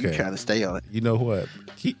on. Okay. You trying to stay on it. You know what?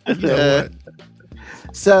 You know what?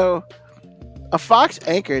 So, a Fox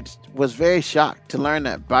anchor was very shocked to learn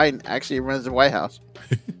that Biden actually runs the White House.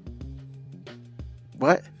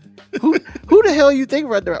 What? Who the hell you think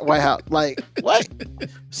runs the White House? Like, what?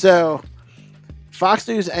 So, Fox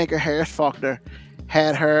News anchor Harris Faulkner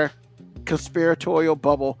had her conspiratorial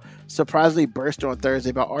bubble surprisingly burst on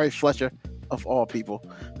Thursday by Ari Fletcher, of all people,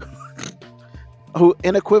 who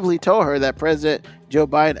unequivocally told her that President Joe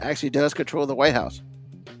Biden actually does control the White House.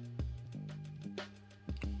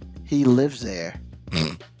 He lives there.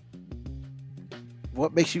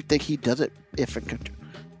 What makes you think he doesn't?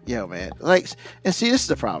 Yo, man. Like, and see, this is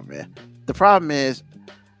the problem, man. The problem is,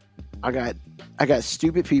 I got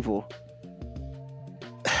stupid people.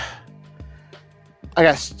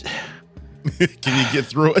 Can you get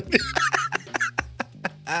through it?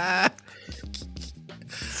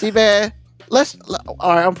 See, man. All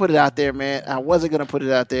right, I'm gonna put it out there, man. I wasn't gonna put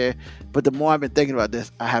it out there, but the more I've been thinking about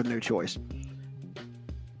this, I have no choice.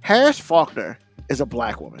 Harris Faulkner is a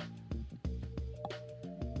black woman.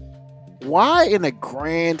 Why, in the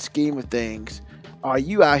grand scheme of things, are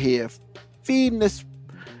you out here feeding this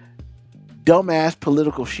dumbass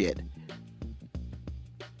political shit,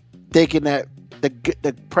 thinking that the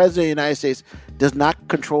president of the United States does not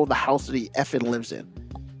control the house that he effing lives in?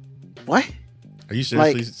 What? Are you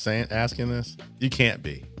seriously asking this? You can't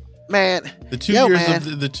be. Man, the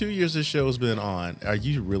 2 years this show's been on, are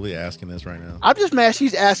you really asking this right now? I'm just mad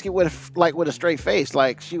she's asking with a straight face,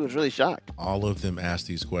 like she was really shocked. All of them ask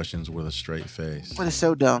these questions with a straight face. But it's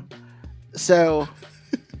so dumb. So,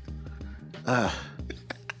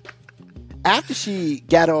 after she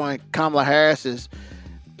got on Kamala Harris's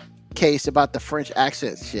case about the French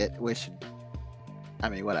accent shit, which, I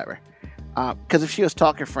mean, whatever. Because if she was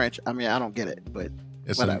talking French, I mean, I don't get it, but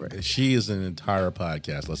whatever. She is an entire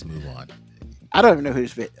podcast. Let's move on. I don't even know who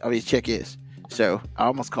this chick is. So I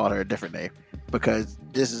almost called her a different name because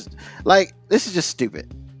this is just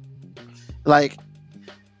stupid. Like,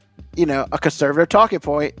 you know, a conservative talking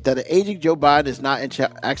point that an aging Joe Biden is not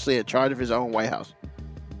actually in charge of his own White House.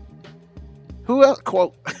 Who else?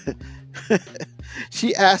 Quote.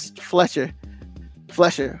 She asked Fletcher,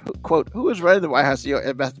 quote, who is running the White House in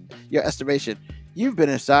your estimation? You've been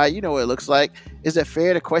inside. You know what it looks like. Is it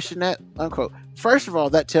fair to question that? Unquote. First of all,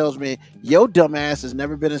 that tells me your dumbass has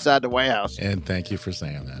never been inside the White House. And thank you for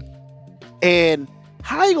saying that. And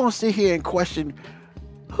how are you going to sit here and question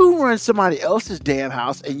who runs somebody else's damn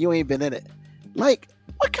house and you ain't been in it? Like,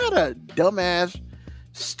 what kind of dumbass,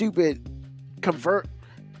 stupid convert?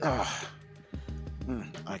 I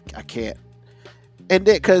can't. And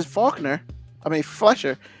then, because Fletcher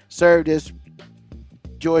served as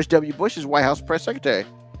George W. Bush's White House press secretary.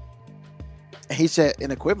 He said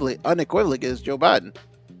unequivocally against Joe Biden.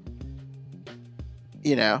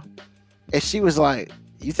 You know? And she was like,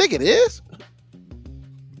 you think it is?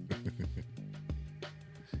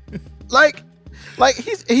 like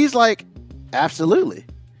he's like, absolutely.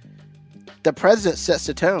 The president sets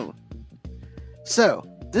the tone. So,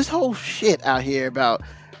 this whole shit out here about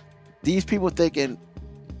these people thinking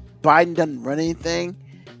Biden doesn't run anything,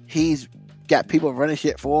 he's got people running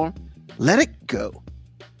shit for him. Let it go.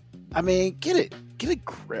 I mean, get a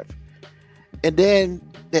grip. And then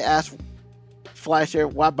they asked Fletcher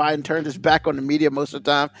why Biden turned his back on the media most of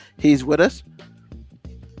the time he's with us.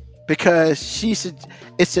 Because she said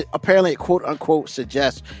it's apparently quote unquote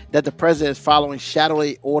suggests that the president is following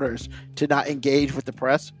shadowy orders to not engage with the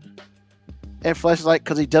press. And Fletcher's like,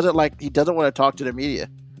 because he doesn't want to talk to the media.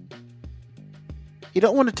 He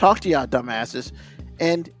don't want to talk to y'all dumbasses.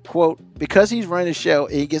 And, quote, because he's running the show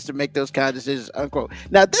and he gets to make those kind of decisions, unquote.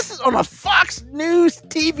 Now, this is on a Fox News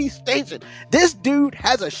TV station. This dude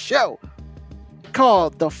has a show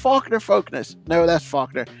called The Faulkner Focus. No, that's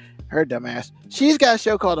Faulkner. Her dumbass. She's got a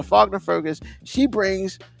show called The Faulkner Focus. She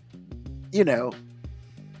brings, you know,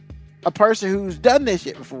 a person who's done this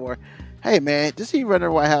shit before. Hey, man, does he run the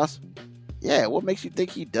White House? Yeah, what makes you think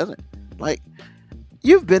he doesn't? Like,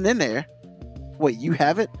 you've been in there. Wait, you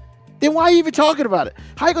haven't? Then why are you even talking about it?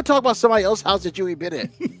 How you gonna talk about somebody else's house that you ain't been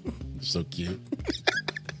in? So cute.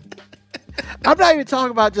 I'm not even talking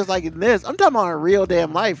about just like in this. I'm talking about in real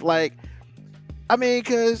damn life. Like, I mean,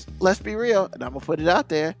 because let's be real, and I'm gonna put it out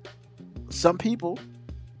there. Some people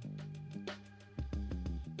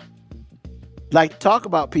like to talk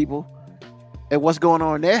about people at what's going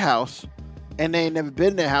on in their house, and they ain't never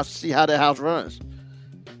been in their house to see how their house runs.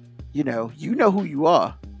 You know who you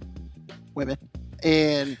are, women,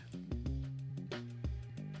 and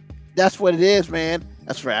that's what it is, man.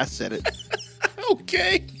 That's right. I said it.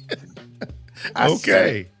 Okay. I said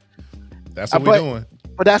Okay. it. That's what we're doing.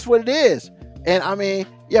 But that's what it is. And I mean,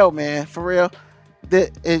 yo, man, for real,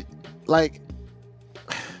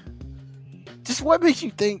 just what makes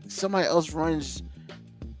you think somebody else runs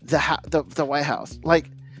the White House? Like,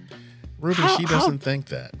 Ruben, she doesn't think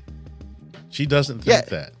that. She doesn't think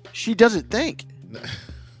that. She doesn't think.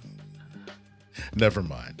 Never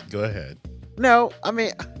mind. Go ahead. No, I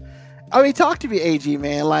mean, talk to me, AG,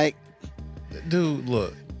 man. Like, dude,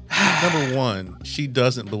 look. Number one, she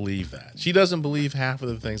doesn't believe that. She doesn't believe half of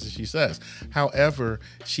the things that she says. However,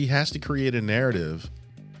 she has to create a narrative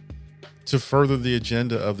to further the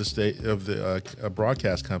agenda of the state of the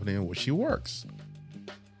broadcast company in which she works.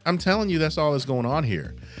 I'm telling you, that's all that's going on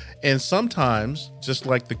here. And sometimes, just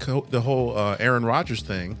like the whole Aaron Rodgers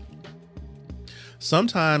thing,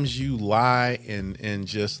 sometimes you lie and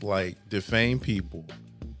just like defame people,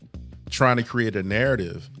 trying to create a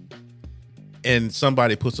narrative, and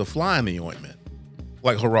somebody puts a fly in the ointment,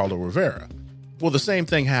 like Geraldo Rivera. Well, the same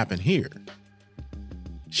thing happened here.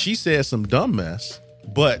 She said some dumb mess,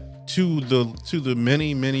 but to the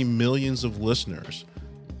many, many millions of listeners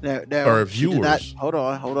or viewers. Hold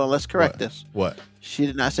on. Let's correct this. What? She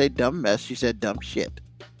did not say dumb mess. She said dumb shit.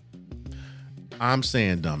 I'm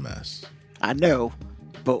saying dumb mess. I know,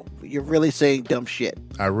 but you're really saying dumb shit.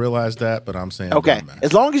 I realize that, but I'm saying okay. dumb mess.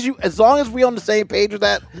 As long as we on the same page with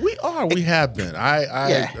that, we are. We have been.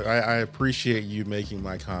 I appreciate you making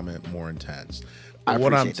my comment more intense. But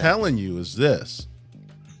what I'm telling you is this: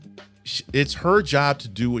 it's her job to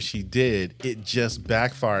do what she did. It just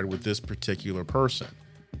backfired with this particular person,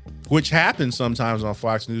 which happens sometimes on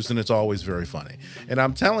Fox News, and it's always very funny. And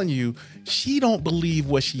I'm telling you, she don't believe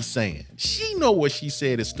what she's saying. She know what she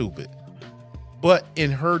said is stupid. But in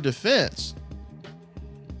her defense,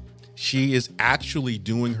 she is actually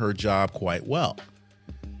doing her job quite well.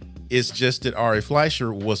 It's just that Ari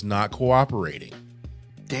Fleischer was not cooperating.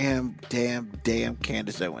 Damn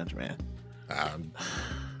Candace Owens, man.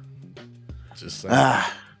 Just saying.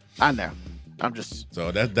 I know. I'm just...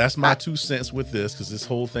 So that's my 2 cents with this, because this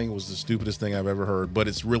whole thing was the stupidest thing I've ever heard, but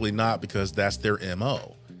it's really not, because that's their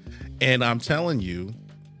MO. And I'm telling you,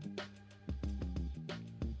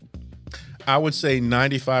 I would say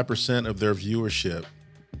 95% of their viewership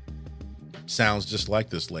sounds just like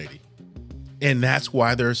this lady. And that's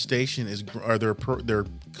why their station is, or their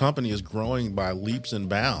company is growing by leaps and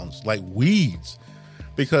bounds, like weeds,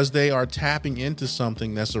 because they are tapping into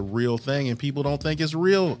something that's a real thing, and people don't think it's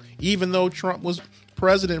real. Even though Trump was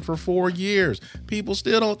president for 4 years, people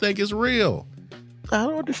still don't think it's real. I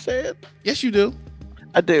don't understand. Yes, you do.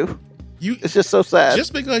 I do. It's just so sad.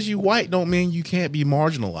 Just because you white don't mean you can't be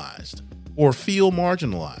marginalized or feel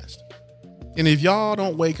marginalized. And if y'all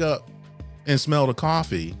don't wake up and smell the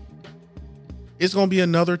coffee, it's going to be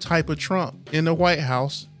another type of Trump in the White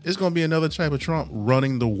House. It's going to be another type of Trump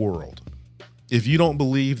running the world. If you don't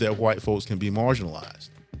believe that white folks can be marginalized,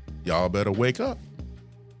 y'all better wake up.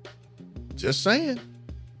 Just saying.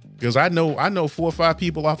 Because I know 4 or 5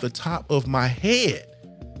 people off the top of my head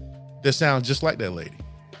that sound just like that lady.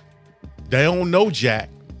 They don't know Jack,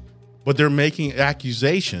 but they're making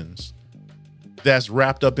accusations that's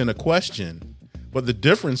wrapped up in a question. But the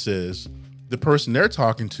difference is the person they're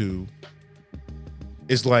talking to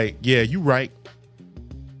is like, yeah, you right.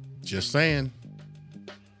 Just saying.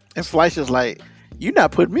 And Fleischer's like, you're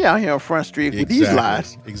not putting me out here on Front Street with these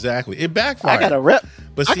lies. Exactly. It backfired. I got a rep.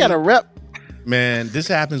 I got a rep. Man, this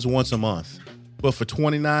happens once a month. But for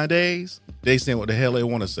 29 days, they saying what the hell they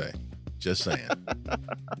want to say. Just saying.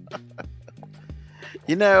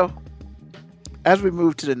 You know, as we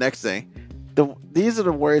move to the next thing, these are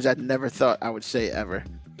the words I never thought I would say ever.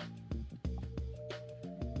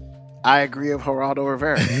 I agree with Geraldo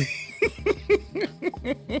Rivera.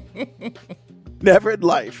 Never in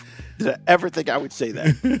life did I ever think I would say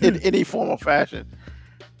that in any form or fashion.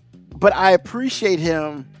 But I appreciate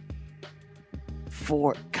him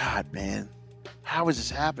for, God, man, how is this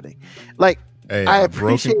happening? Like, hey, I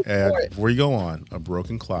appreciate it. Before you go on, a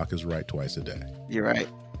broken clock is right twice a day. You're right.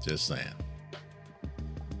 Just saying.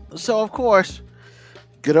 So, of course,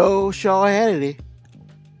 good old Sean Hannity,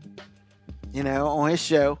 you know, on his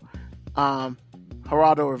show,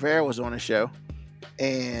 Geraldo Rivera was on the show,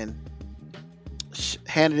 and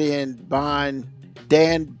Hannity and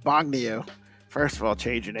Dan Bongino, first of all,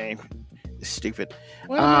 change your name. It's stupid.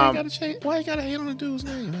 Why you gotta hate on the dude's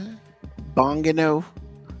name, man? Bongino,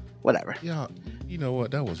 whatever. Yeah, you know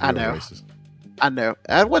what? That was real racist. I know.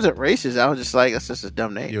 I wasn't racist. I was just like, that's just a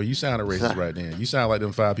dumb name. Yo, you sounded racist right then. You sound like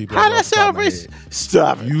them 5 people. How I did know I off the top sound of my racist? head.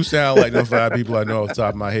 Stop it. You sound like them 5 people I know off the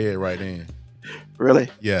top of my head right then. Really?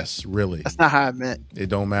 Yes, really. That's not how I meant. It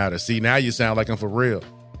don't matter. See, now you sound like I'm for real.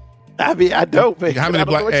 I mean, I don't, man. How many I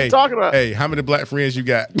don't know what you're talking about. Hey, how many black friends you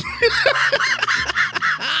got?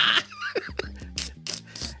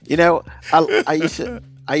 You know, I used to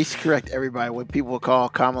correct everybody when people would call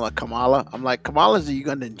Kamala. I'm like, Kamala's a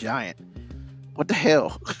Ugandan giant. What the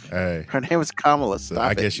hell? Hey, her name is Kamala. so Stop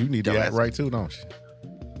I it, guess you need to act right too, don't you?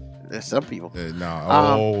 There's some people.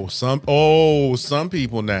 Some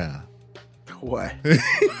people now. What?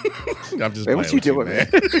 I'm just man, playing what you with doing, man?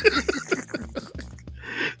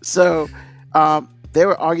 So, they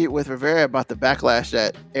were arguing with Rivera about the backlash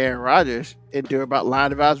that Aaron Rodgers endured about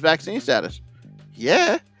lying about his vaccine status.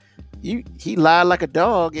 Yeah, he lied like a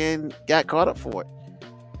dog and got caught up for it.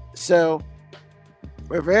 So,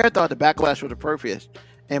 Rivera thought the backlash was appropriate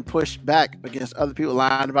and pushed back against other people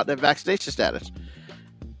lying about their vaccination status.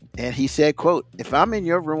 And he said, quote, "If I'm in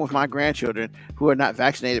your room with my grandchildren who are not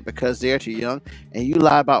vaccinated because they're too young, and you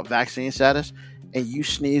lie about vaccine status and you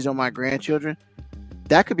sneeze on my grandchildren,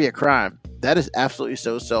 that could be a crime. That is absolutely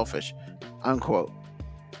so selfish," unquote.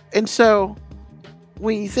 And so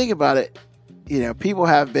when you think about it, you know, people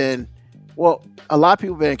have been, well, a lot of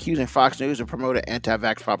people have been accusing Fox News of promoting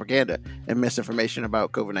anti-vax propaganda and misinformation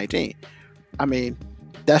about COVID-19. I mean,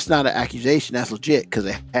 that's not an accusation. That's legit because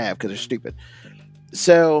they're stupid.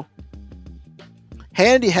 So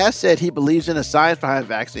Hannity has said he believes in the science behind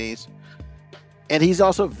vaccines, and he's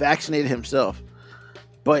also vaccinated himself.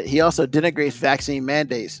 But he also denigrates vaccine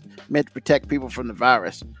mandates meant to protect people from the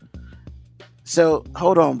virus. So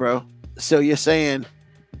hold on, bro. So you're saying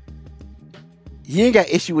you ain't got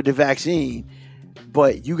issue with the vaccine,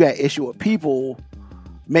 but you got issue with people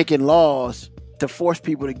making laws to force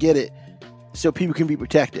people to get it so people can be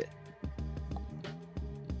protected.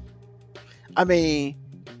 I mean,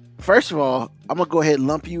 first of all, I'm going to go ahead and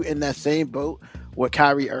lump you in that same boat with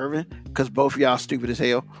Kyrie Irving because both of y'all stupid as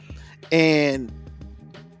hell. And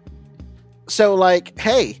so, like,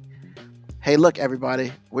 hey, look,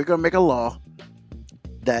 everybody, we're going to make a law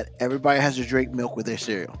that everybody has to drink milk with their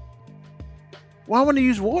cereal. Well, I want to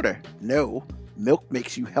use water. No, milk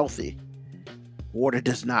makes you healthy. Water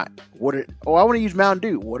does not. I want to use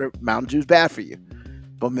Mountain Dew. Mountain Dew is bad for you,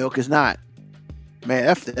 but milk is not. Man,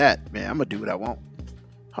 after that, man, I'm going to do what I want.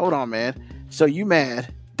 Hold on, man. So you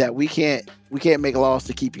mad that we can't make laws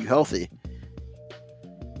to keep you healthy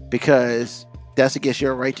because that's against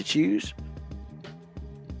your right to choose?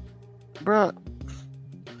 Bruh.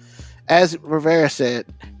 As Rivera said,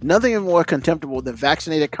 nothing is more contemptible than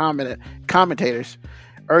vaccinated commentators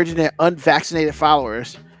urging their unvaccinated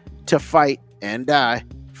followers to fight and die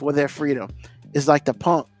for their freedom. It's like the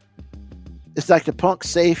punk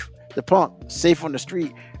safe on the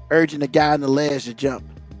street urging the guy on the ledge to jump.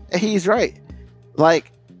 And he's right.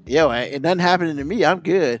 Like, yo, it nothing happening to me. I'm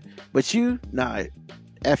good. But you, nah,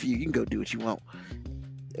 F you. You can go do what you want.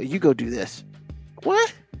 You go do this.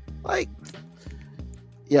 What? Like,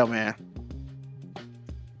 yo, man.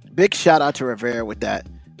 Big shout out to Rivera with that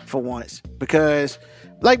for once. Because,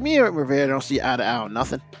 like, me and Rivera don't see eye to eye on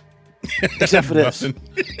nothing. Except for this.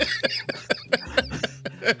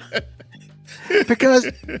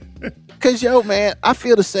 Because, yo, man, I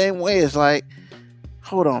feel the same way. It's like,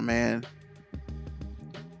 hold on, man.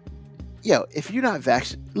 Yo, if you're not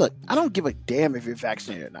vaccinated, look, I don't give a damn if you're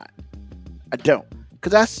vaccinated or not. I don't.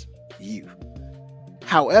 Because that's you.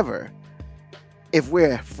 However, if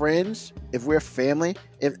we're friends, if we're family,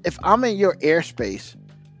 if I'm in your airspace,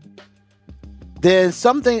 then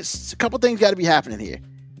a couple things got to be happening here.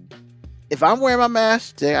 If I'm wearing my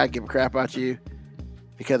mask, then I give a crap about you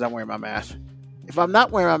because I'm wearing my mask. If I'm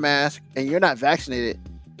not wearing my mask and you're not vaccinated,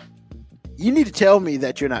 you need to tell me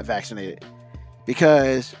that you're not vaccinated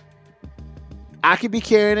because I could be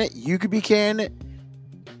carrying it, you could be carrying it,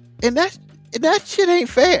 and that shit ain't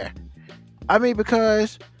fair. I mean,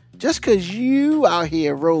 because just because you out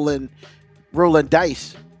here rolling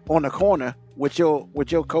dice on the corner with your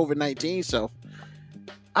COVID-19 self,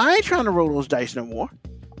 I ain't trying to roll those dice no more.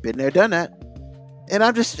 Been there, done that. And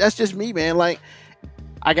that's just me, man. Like,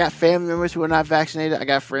 I got family members who are not vaccinated. I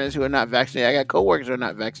got friends who are not vaccinated. I got coworkers who are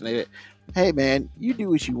not vaccinated. Hey, man, you do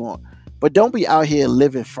what you want, but don't be out here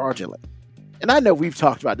living fraudulent. And I know we've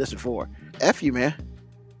talked about this before. F you, man.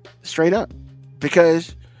 Straight up.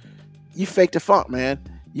 Because you fake the funk, man.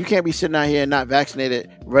 You can't be sitting out here and not vaccinated,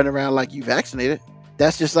 running around like you vaccinated.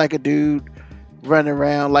 That's just like a dude running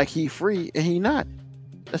around like he free and he not.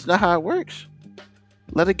 That's not how it works.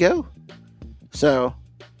 Let it go. So,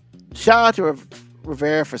 shout out to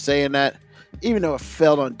Rivera for saying that. even though it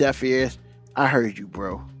fell on deaf ears, I heard you,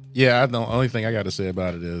 bro. Yeah, the only thing I got to say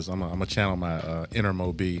about it is I'm gonna channel my inner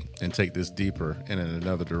Mo B and take this deeper and in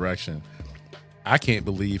another direction. I can't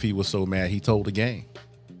believe he was so mad he told the game,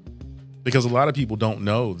 because a lot of people don't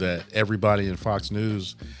know that everybody in Fox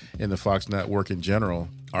News and the Fox network in general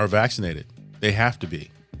are vaccinated. They have to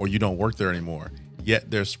be, or you don't work there anymore.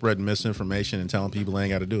 Yet they're spreading misinformation and telling people they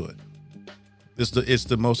ain't got to do it. It's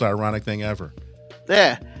the most ironic thing ever.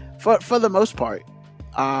 Yeah, for the most part,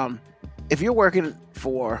 if you're working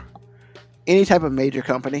for any type of major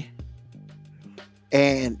company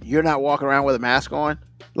and you're not walking around with a mask on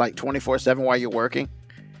like 24/7 while you're working,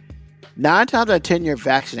 9 times out of 10 you're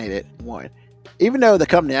vaccinated. One, even though the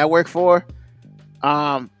company I work for,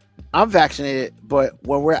 I'm vaccinated, but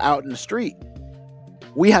when we're out in the street,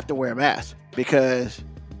 we have to wear a mask because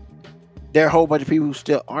there are a whole bunch of people who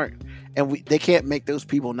still aren't, and they can't make those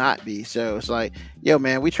people not be. So it's like, yo,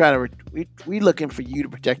 man, we looking for you to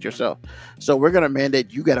protect yourself, so we're gonna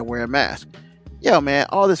mandate you gotta wear a mask. Yo, man,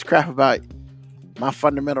 all this crap about my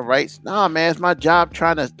fundamental rights, nah, man, it's my job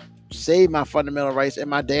trying to save my fundamental rights in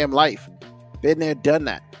my damn life. Been there, done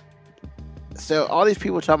that. So all these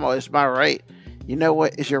people talking about it's my right. You know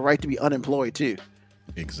what? It's your right to be unemployed too.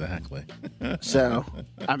 Exactly. So,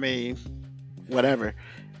 I mean, whatever.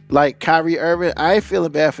 Like Kyrie Irving, I ain't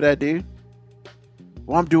feeling bad for that dude.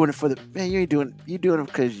 Well, I'm doing it for the man. You doing it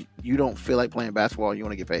because you don't feel like playing basketball and you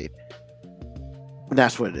want to get paid. And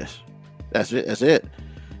that's what it is. That's it.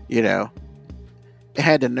 You know, it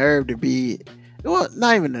had the nerve to be, well,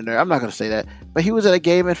 not even the nerve. I'm not going to say that, but he was at a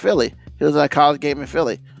game in Philly. He was at a college game in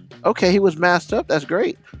Philly. Okay, he was masked up. That's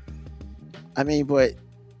great. I mean, but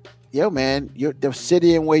yo, man, the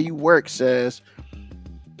city and where you work says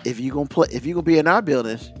if you gonna be in our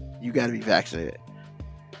buildings, you got to be vaccinated.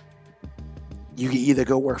 You can either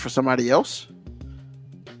go work for somebody else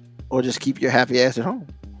or just keep your happy ass at home.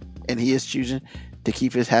 And he is choosing to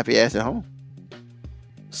keep his happy ass at home.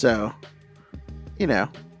 So, you know,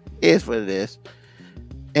 it is what it is.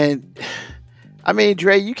 And I mean,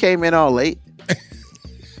 Dre, you came in all late.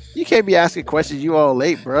 You can't be asking questions you all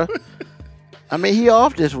late, bro. I mean, he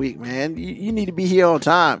off this week, man. You need to be here on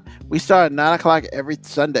time. We start at 9 o'clock every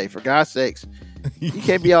Sunday, for God's sakes. You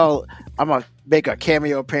can't be all, I'm going to make a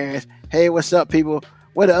cameo appearance. Hey, what's up, people?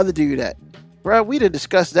 Where the other dude at? Bro, we done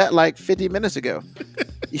discussed that like 50 minutes ago.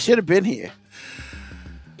 You should have been here.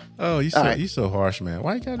 Oh, you so harsh, man.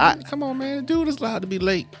 Why you gotta come on, man. Dude is allowed to be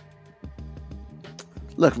late.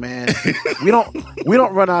 Look, man, we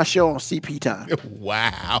don't run our show on CP time.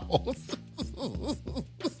 Wow.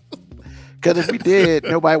 Because if we did,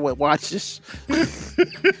 nobody would watch this.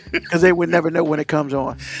 Because they would never know when it comes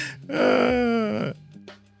on.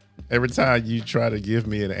 Every time you try to give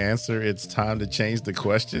me an answer, it's time to change the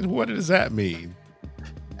question. What does that mean?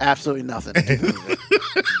 Absolutely nothing.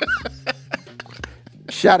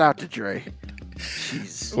 Shout out to Dre.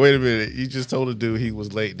 Jeez. Wait a minute. You just told a dude he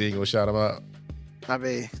was late. Then you gonna shout him out? I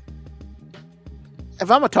mean, if I'm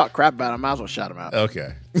gonna talk crap about him, I might as well shout him out.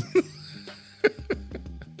 Okay.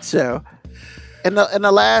 So, and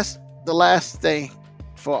the last thing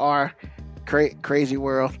for our crazy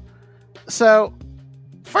world. So,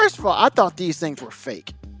 first of all, I thought these things were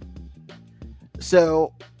fake.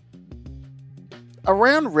 So,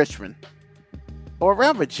 around Richmond or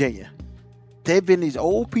around Virginia, they've been these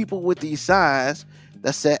old people with these signs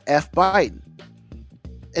that said F Biden.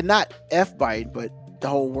 And not F Biden, but the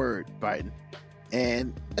whole word Biden.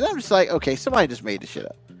 And I'm just like, okay, somebody just made this shit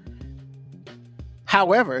up.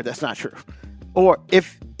 However, that's not true. Or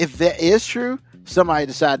if that is true, somebody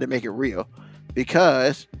decided to make it real.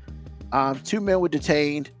 Because 2 men were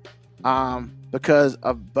detained because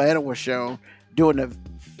a banner was shown during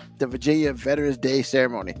the Virginia Veterans Day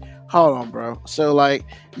ceremony. Hold on, bro. So, like,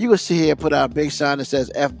 you can sit here and put out a big sign that says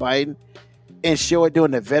F Biden and show it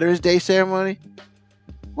during the Veterans Day ceremony?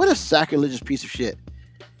 What a sacrilegious piece of shit.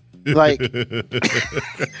 Like,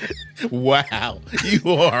 wow, you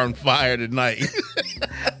are on fire tonight.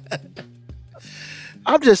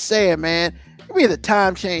 I'm just saying, man. You mean the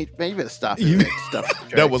time change, man? You better stop it. Stuff.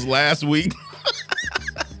 That was last week.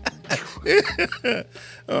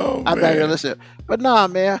 Oh, I'm not gonna listen. But nah,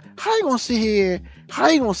 man. How you gonna sit here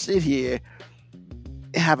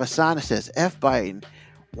and have a sign that says F Biden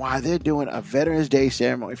while they're doing a Veterans Day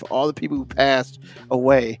ceremony for all the people who passed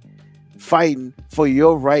away, fighting for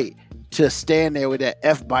your right to stand there with that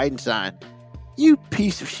F Biden sign? You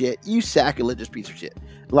piece of shit. You sacrilegious piece of shit.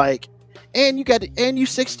 Like, and you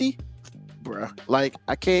 60, bruh. Like,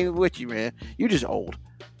 I came with you, man. You just old.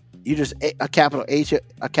 You just a capital H,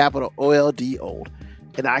 a capital OLD old.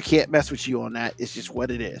 And I can't mess with you on that. It's just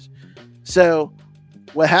what it is. So,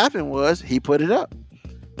 what happened was he put it up.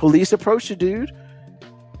 Police approached the dude,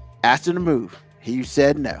 asked him to move. He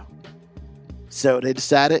said no. So they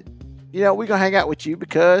decided, we're going to hang out with you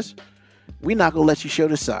because we're not going to let you show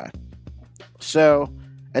the sign. So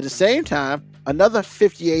at the same time, another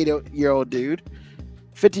 58-year-old dude,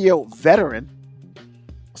 50-year-old veteran,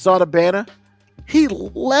 saw the banner. He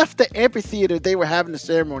left the amphitheater they were having the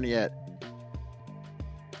ceremony at.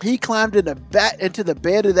 He climbed into the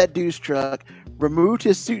bed of that dude's truck, removed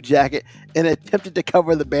his suit jacket, and attempted to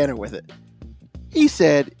cover the banner with it. He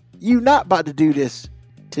said, "You're not about to do this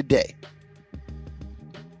today."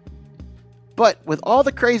 But with all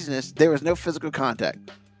the craziness, there was no physical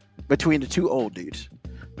contact between the two old dudes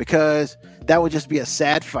because that would just be a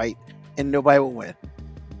sad fight and nobody would win.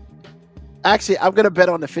 Actually, I'm going to bet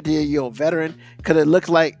on the 58-year-old veteran because it looks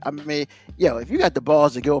like, if you got the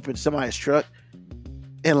balls to go up in somebody's truck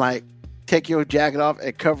and like take your jacket off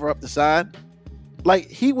and cover up the sign, like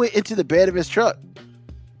he went into the bed of his truck.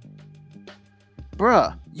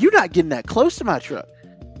 Bruh, you're not getting that close to my truck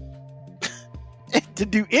to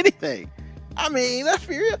do anything. Let's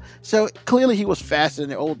be real. So clearly he was faster than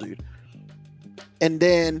the old dude. And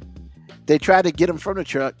then they tried to get him from the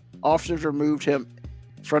truck. Officers removed him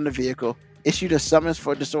from the vehicle, issued a summons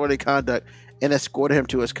for disorderly conduct, and escorted him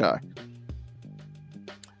to his car.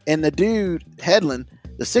 And the dude, Headland,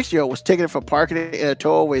 the 6-year-old, was ticketed for parking in a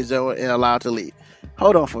tollway zone and allowed to leave.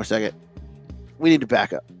 Hold on for a second. We need to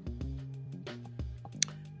back up.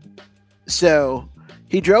 So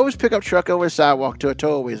he drove his pickup truck over the sidewalk to a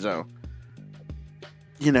tollway zone,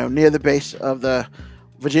 near the base of the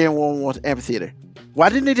Virginia War Memorial Amphitheater. Why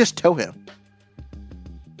didn't they just tow him?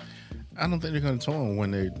 I don't think they're going to tow him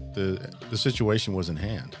when the situation was in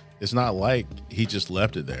hand. It's not like he just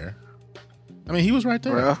left it there. He was right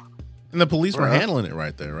there. Bruh. And the police were handling it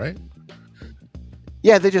right there, right?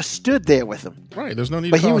 Yeah, they just stood there with him. Right. There's no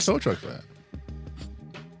need to call a tow truck for that.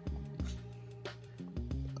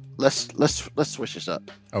 Let's switch this up.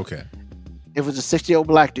 Okay. It was a 60-year-old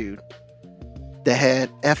black dude that had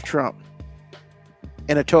F Trump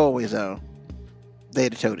in a tollway zone. They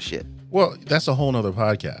had to tow the shit. Well, that's a whole nother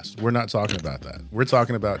podcast. We're not talking about that. We're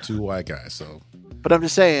talking about two white guys. So, but I'm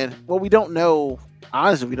just saying. Well, we don't know.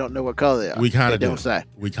 Honestly, we don't know what color they are. We kind of don't say.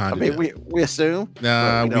 We kind of. do. We assume.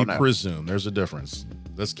 Nah, we presume. There's a difference.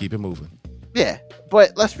 Let's keep it moving. Yeah,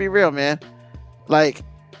 but let's be real, man. Like,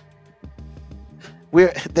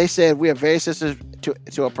 they said we are very sensitive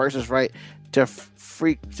to a person's right to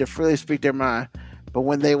freely speak their mind, but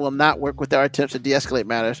when they will not work with our attempts to de-escalate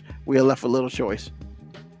matters, we are left with little choice.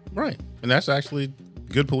 Right, and that's actually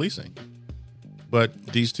good policing. But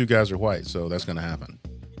these two guys are white, so that's going to happen.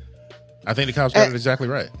 I think the cops got it exactly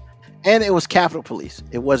right. And it was Capitol Police.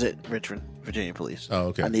 It wasn't Richmond, Virginia Police. Oh,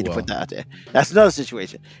 okay. I need to put that out there. That's another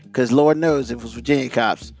situation. Because Lord knows if it was Virginia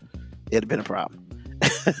cops, it'd have been a problem.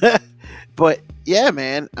 But yeah,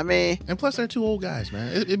 man. And plus they're two old guys,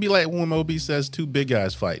 man. It'd be like when Moby says two big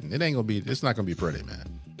guys fighting. It's not gonna be pretty,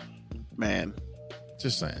 man. Man.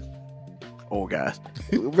 Just saying. Old guys.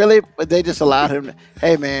 Really? But they just allowed him to,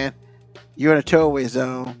 hey man, you're in a tollway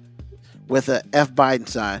zone with a F Biden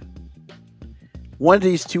sign. One of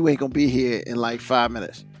these two ain't gonna be here in like 5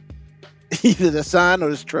 minutes. Either the sign or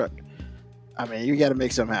this truck. You gotta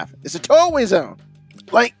make something happen. It's a tollway zone.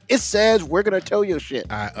 Like, it says we're going to tow your shit.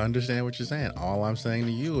 I understand what you're saying. All I'm saying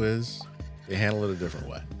to you is they handle it a different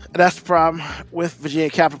way. And that's the problem with Virginia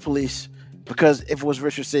Capitol Police, because if it was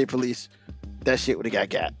Richmond City Police, that shit would have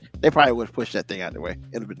got. They probably would have pushed that thing out of the way.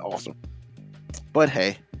 It would have been awesome. But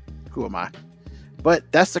hey, who am I?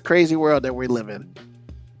 But that's the crazy world that we live in.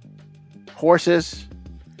 Horses,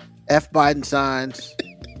 F Biden signs.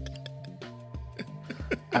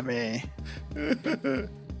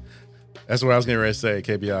 That's what I was getting ready to say,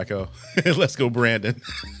 Kebiako. Let's go, Brandon.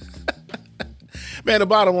 Man, the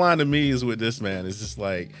bottom line to me is with this, man, is just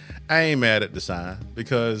like, I ain't mad at the sign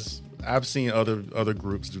because I've seen other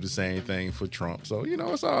groups do the same thing for Trump. So,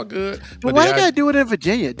 it's all good. But why you got to do it in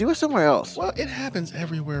Virginia? Do it somewhere else. Well, it happens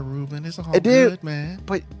everywhere, Ruben. It's all good, man.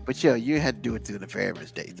 But you had to do it through the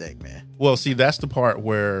Veterans Day thing, man. Well, see, that's the part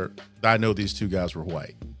where I know these two guys were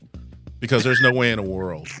white. Because there's no way in the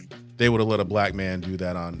world they would have let a black man do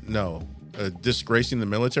that disgracing the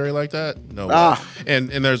military like that? No way. And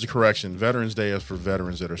there's a correction. Veterans Day is for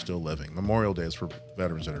veterans that are still living. Memorial Day is for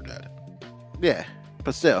veterans that are dead. Yeah,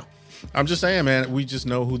 but still. I'm just saying, man, we just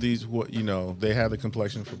know they have the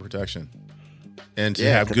complexion for protection. And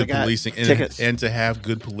to have good policing and to have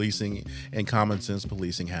good policing and common sense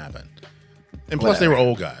policing happen. And plus they were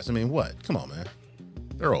old guys. What? Come on, man.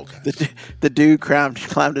 They're old guys. The dude climbed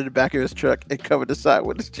in the back of his truck and covered the side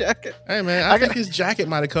with his jacket. Hey, man, I think his jacket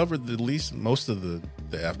might have covered at least most of the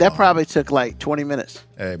F-bomb. That probably took like 20 minutes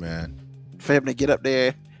Hey, man, for him to get up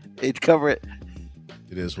there and cover it.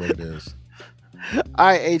 it is what it is. All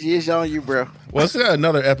right, AG, it's on you, bro. Well, it's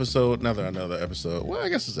another episode. Well, I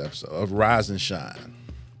guess it's an episode of Rise and Shine.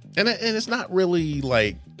 And it's not really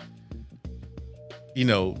like,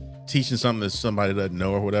 teaching something that somebody doesn't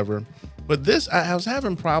know or whatever. But this, I was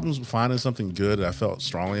having problems with finding something good that I felt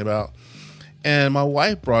strongly about. And my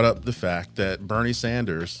wife brought up the fact that Bernie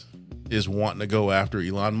Sanders is wanting to go after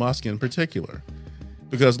Elon Musk in particular.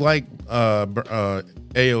 Because like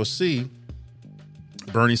AOC,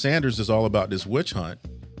 Bernie Sanders is all about this witch hunt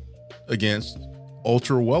against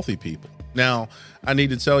ultra wealthy people. Now, I need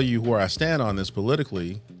to tell you where I stand on this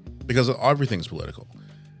politically, because everything's political.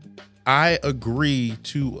 I agree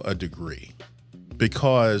to a degree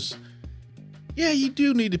because, yeah, you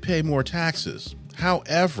do need to pay more taxes.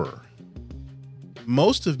 However,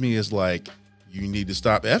 most of me is like, you need to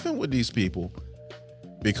stop effing with these people,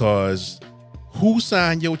 because who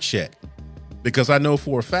signed your check? Because I know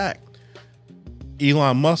for a fact,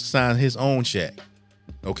 Elon Musk signed his own check.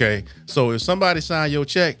 Okay. So if somebody signed your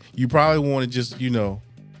check, you probably want to just,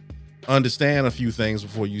 understand a few things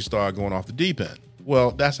before you start going off the deep end.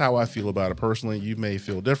 Well, that's how I feel about it personally. You may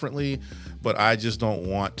feel differently, but I just don't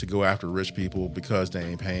want to go after rich people because they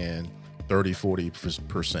ain't paying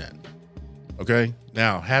 30-40%. Okay.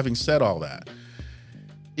 Now, having said all that,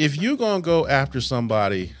 if you're going to go after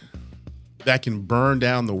somebody that can burn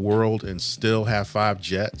down the world and still have 5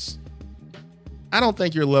 jets, I don't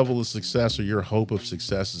think your level of success or your hope of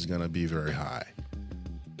success is going to be very high.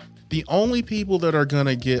 The only people that are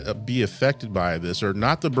going to be affected by this are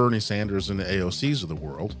not the Bernie Sanders and the AOCs of the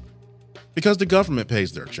world, because the government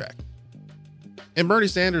pays their check. And Bernie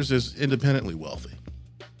Sanders is independently wealthy,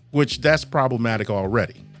 which that's problematic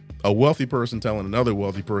already. A wealthy person telling another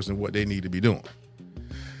wealthy person what they need to be doing.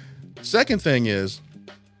 Second thing is,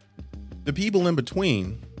 the people in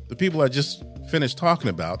between, the people I just finished talking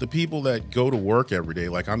about, the people that go to work every day,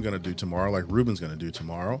 like I'm going to do tomorrow, like Ruben's going to do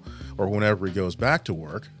tomorrow, or whenever he goes back to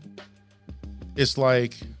work, it's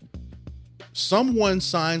like someone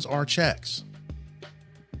signs our checks.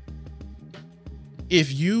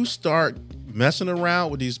 If you start messing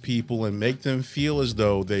around with these people and make them feel as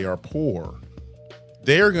though they are poor,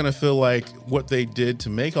 they're going to feel like what they did to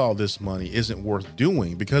make all this money isn't worth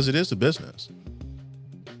doing, because it is a business.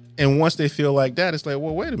 And once they feel like that, it's like,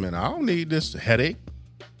 well, wait a minute, I don't need this headache.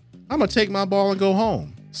 I'm going to take my ball and go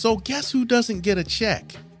home. So guess who doesn't get a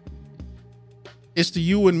check? It's the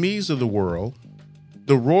you and me's of the world,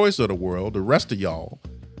 the Roys of the world, the rest of y'all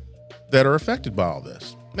that are affected by all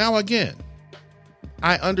this. Now, again,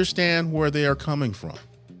 I understand where they are coming from.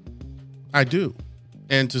 I do.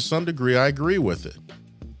 And to some degree, I agree with it.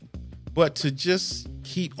 But to just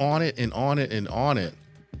keep on it and on it and on it,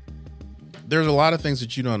 there's a lot of things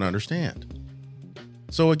that you don't understand.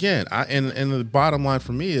 So again, and the bottom line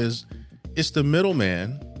for me is, it's the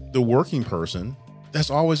middleman, the working person, that's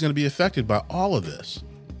always going to be affected by all of this.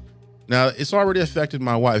 Now, it's already affected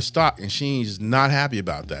my wife's stock, and she's not happy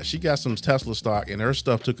about that. She got some Tesla stock, and her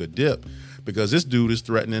stuff took a dip because this dude is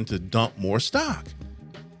threatening to dump more stock.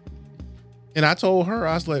 And I told her,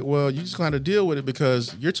 I was like, well, you just kind of deal with it,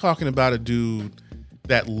 because you're talking about a dude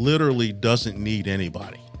that literally doesn't need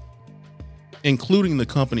anybody, including the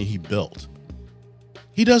company he built.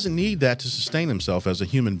 He doesn't need that to sustain himself as a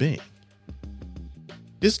human being.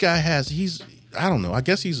 This guy I don't know, I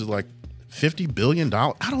guess he's like $50 billion.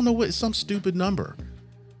 I don't know, what, some stupid number.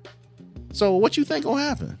 So what you think will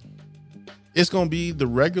happen? It's going to be the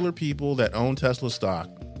regular people that own Tesla stock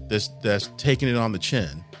that's taking it on the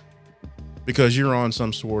chin, because you're on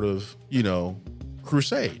some sort of,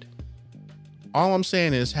 crusade. All I'm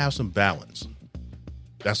saying is have some balance.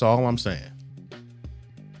 That's all I'm saying.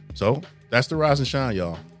 So that's the Rise and Shine,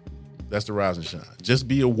 y'all. That's the Rise and Shine. Just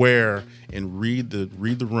be aware and read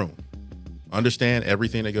the room. Understand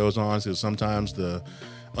everything that goes on, because sometimes the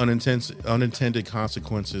unintended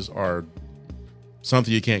consequences are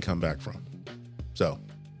something you can't come back from. So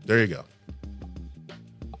there you go.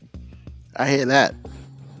 I hear that.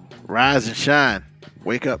 Rise and shine.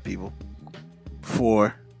 Wake up, people,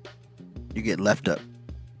 before you get left up.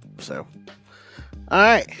 So, all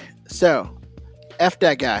right. So, F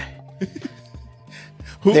that guy.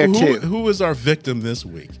 Who is our victim this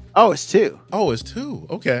week? Oh, it's 2. Oh, it's 2.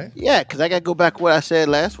 Okay. Yeah, because I got to go back to what I said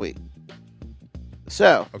last week.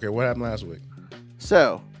 So. Okay, what happened last week?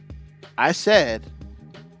 So, I said,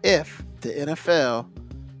 if the NFL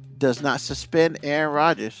does not suspend Aaron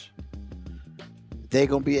Rodgers, they're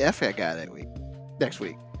going to be F that guy that week. next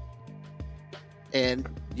week. And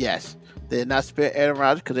yes, they did not spare Aaron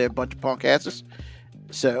Rodgers because they're a bunch of punk asses.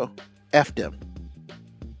 So, F them.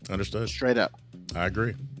 Understood. Straight up. I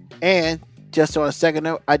agree. And just on a second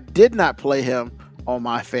note, I did not play him on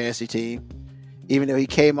my fantasy team, even though he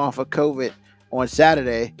came off of COVID on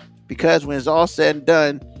Saturday, because when it's all said and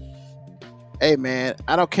done, hey man,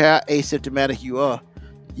 I don't care how asymptomatic you are.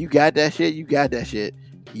 You got that shit, you got that shit.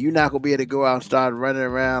 You're not going to be able to go out and start running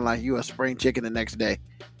around like you a spring chicken the next day.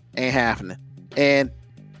 Ain't happening. And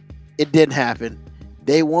it didn't happen.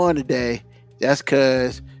 They won today. That's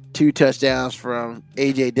because 2 touchdowns from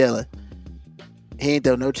A.J. Dillon. He ain't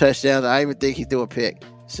throw no touchdowns. I even think he threw a pick.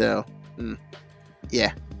 So,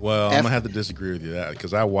 yeah. Well, I'm going to have to disagree with you that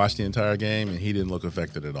because I watched the entire game and he didn't look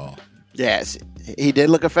affected at all. Yes. He did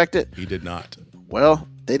look affected? He did not. Well,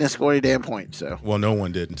 they didn't score any damn points. So. Well, no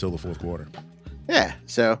one did until the fourth quarter. Yeah.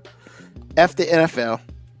 So, F the NFL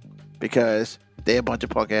because they're a bunch of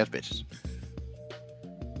punk ass bitches.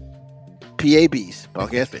 PABs,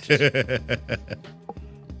 punk ass bitches.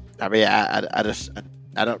 I mean,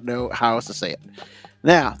 I don't know how else to say it.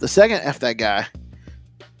 Now, the second F that guy,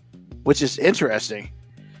 which is interesting,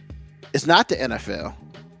 is not the NFL.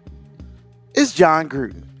 It's John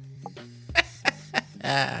Gruden.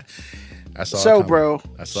 I saw. So, bro.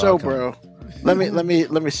 So, bro. Let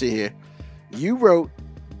me see here. You wrote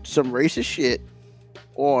some racist shit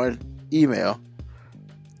on email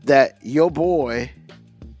that your boy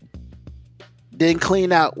didn't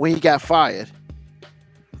clean out when he got fired.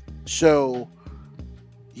 So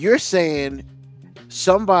you're saying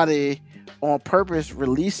somebody on purpose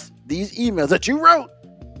released these emails that you wrote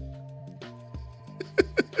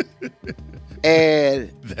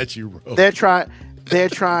and that you wrote. They're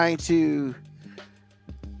trying to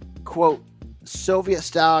quote Soviet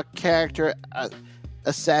style character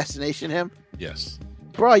assassination him. Yes.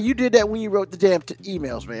 Bro, you did that when you wrote the damn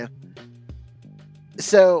emails, man.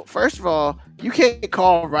 So, first of all, you can't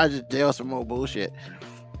call Roger Dale some more bullshit.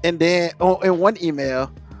 And then, in one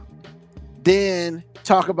email, then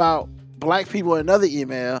talk about black people in another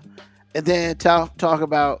email, and then talk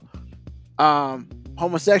about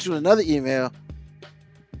homosexual in another email.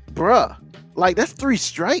 Bruh, like, that's 3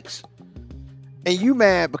 strikes. And you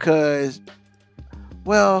mad because,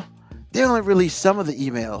 well, they only released some of the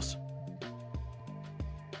emails.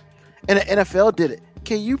 And the NFL did it.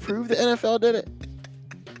 Can you prove the NFL did it?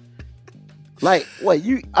 Like, what,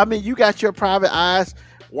 you got your private eyes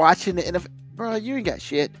watching the NFL. Bro, you ain't got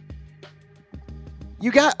shit.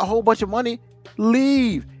 You got a whole bunch of money.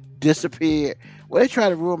 Leave. Disappear. Well, they try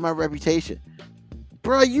to ruin my reputation.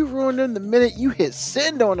 Bro, you ruined them the minute you hit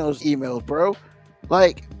send on those emails, bro.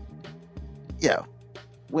 Like, yo,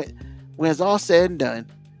 when it's all said and done,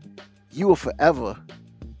 you will forever,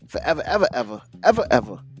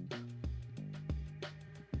 ever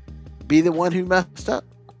be the one who messed up.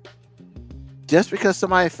 Just because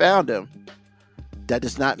somebody found them, that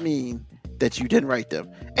does not mean that you didn't write them.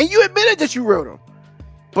 And you admitted that you wrote them.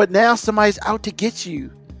 But now somebody's out to get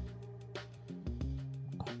you.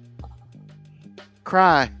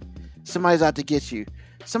 Cry. Somebody's out to get you.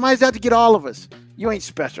 Somebody's out to get all of us. You ain't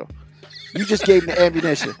special. You just gave me the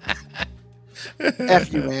ammunition.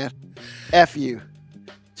 F you, man. F you.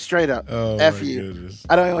 Straight up. Oh, F you. Goodness.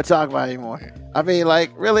 I don't even want to talk about it anymore. I mean,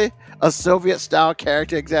 like, really? A Soviet-style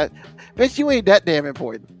character exact? Bitch, you ain't that damn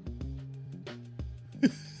important.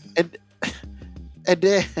 And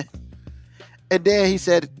then he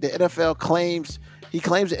said the NFL claims the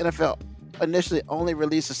NFL initially only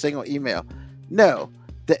released a single email. No,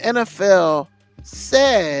 the NFL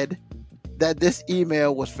said that this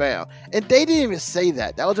email was found, and they didn't even say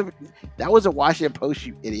that. That was a Washington Post,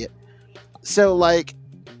 you idiot. So, like,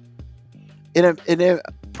 and then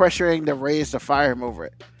pressuring the Rays to fire him over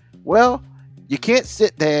it. Well, you can't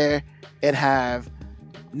sit there and have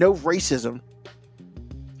no racism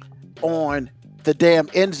on the damn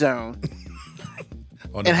end zone.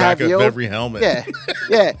 On the back of every helmet.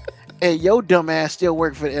 Yeah. And your dumb ass still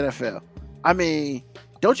working for the NFL. I mean,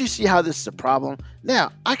 don't you see how this is a problem?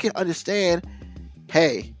 Now, I can understand,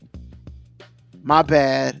 hey, my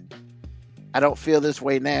bad. I don't feel this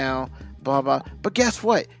way now, blah, blah. But guess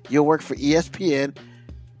what? You'll work for ESPN,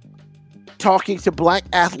 talking to black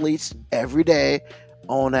athletes every day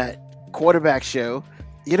on that quarterback show.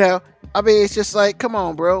 You know, I mean, it's just like, come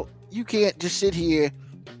on, bro. You can't just sit here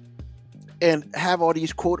and have all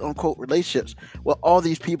these quote unquote relationships with all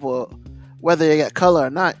these people, whether they got color or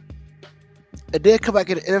not, and then come back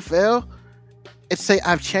in the NFL and say,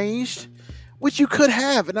 I've changed, which you could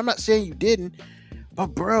have. And I'm not saying you didn't, but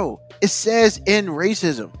bro, it says in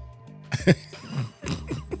racism.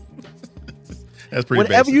 That's pretty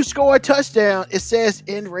Whenever basic. you score a touchdown, it says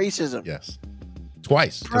end racism. Yes.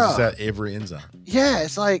 Twice. Because it's at every end zone. Yeah,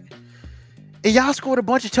 it's like, and y'all scored a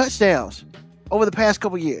bunch of touchdowns over the past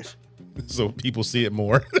couple years. So people see it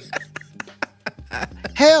more.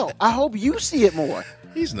 Hell, I hope you see it more.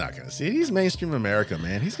 He's not going to see it. He's mainstream America,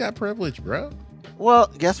 man. He's got privilege, bro.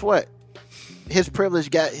 Well, guess what? His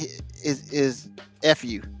privilege is F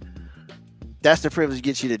you. That's the privilege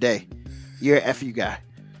gets you today. You're an F you guy.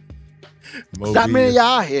 Not many of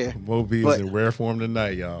y'all here. Mo B is in rare form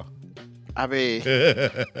tonight, y'all. I mean,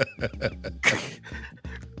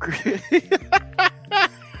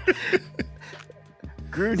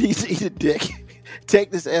 Grew needs to eat a dick.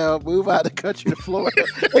 Take this L, move out of the country to Florida,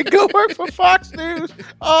 and go work for Fox News.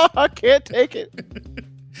 Oh, I can't take it.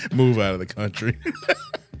 Move out of the country.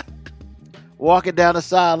 Walking down the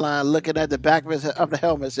sideline, looking at the back of the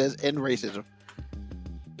helmet, says "End racism."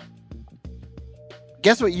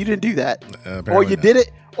 Guess what? You didn't do that, or you did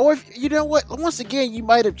it, or if, you know what? Once again, you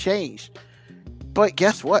might have changed. But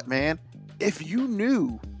guess what, man? If you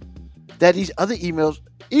knew that these other emails,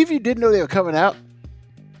 if you didn't know they were coming out,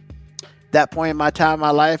 that point in my time in my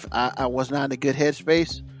life, I was not in a good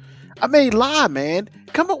headspace. I may lie, man.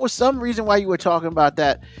 Come up with some reason why you were talking about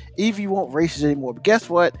that. If you won't racist anymore, but guess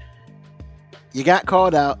what? You got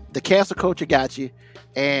called out. The cancel culture got you,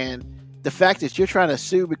 and the fact that you're trying to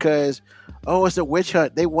sue because, oh, it's a witch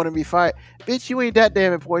hunt, they want to be fired. Bitch, you ain't that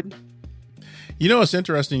damn important. You know, it's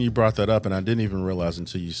interesting you brought that up, and I didn't even realize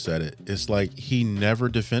until you said it. It's like he never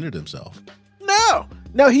defended himself.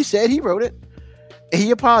 No, he said he wrote it. And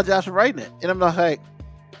he apologized for writing it. And I'm not like,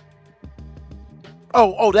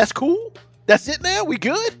 oh, that's cool? That's it now? We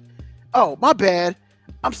good? Oh, my bad.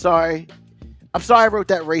 I'm sorry. I wrote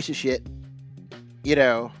that racist shit. You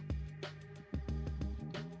know.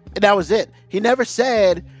 And that was it. He never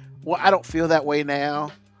said, well, I don't feel that way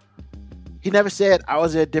now. He never said, I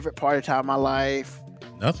was at a different part of time in my life.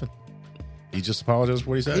 Nothing. He just apologized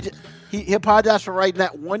for what he said. He apologized for writing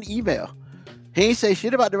that one email. He ain't say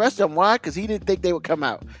shit about the rest of them. Why? Because he didn't think they would come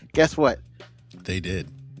out. Guess what? They did.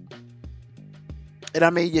 And I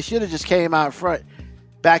mean, you should have just came out in front.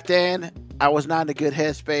 Back then, I was not in a good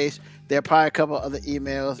headspace. There are probably a couple other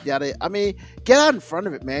emails. I mean, get out in front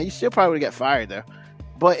of it, man. You still probably would have got fired, though.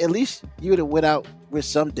 But at least you would have went out with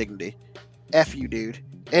some dignity. F you, dude.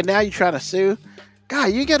 And now you're trying to sue? God,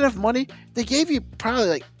 you ain't got enough money? They gave you probably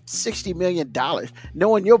like $60 million.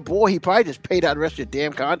 Knowing your boy, he probably just paid out the rest of your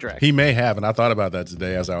damn contract. He may have, and I thought about that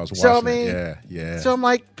today as I was watching. So, I mean, yeah. So I'm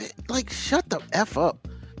like, shut the F up.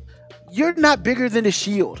 You're not bigger than the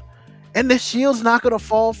Shield. And the Shield's not going to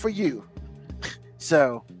fall for you.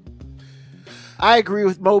 So, I agree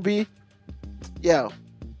with Moby. Yo,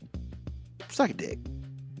 suck a dick.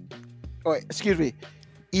 Oh, wait, excuse me.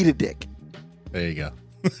 Eat a dick. There you go.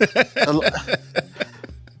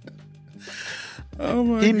 Oh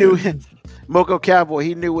my he knew it. Moco Cowboy,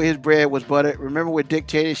 he knew where his bread was buttered. Remember when Dick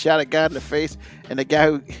Cheney shot a guy in the face and the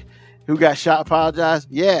guy who got shot apologized?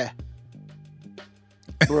 Yeah.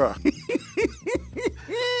 Bruh.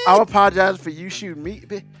 I'll apologize for you shooting me.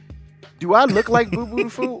 Do I look like Boo Boo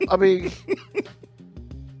Fool? I mean,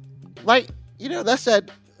 like, you know, that's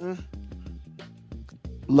that.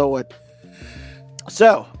 Lord.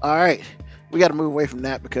 So, all right. We got to move away from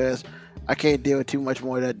that because I can't deal with too much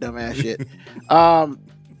more of that dumbass shit.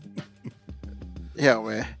 Yeah,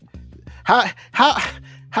 man.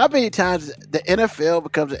 How many times the NFL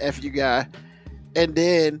becomes an FU guy, and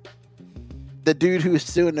then the dude who's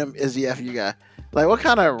suing them is the FU guy? Like, what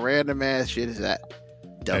kind of random ass shit is that?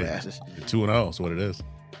 Dumbasses. Hey, 2-0 is what it is.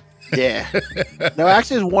 Yeah. No,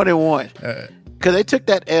 actually, it's 1-1 because they took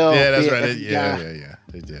that L. Yeah, that's right. Yeah.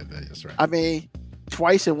 They did. That's right. I mean,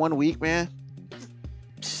 twice in 1 week, man.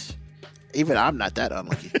 Even I'm not that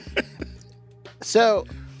unlucky. So,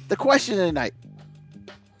 the question of the night: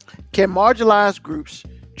 can marginalized groups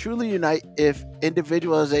truly unite if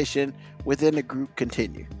individualization within the group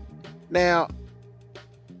continue? Now,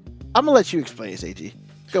 I'm gonna let you explain this, AG.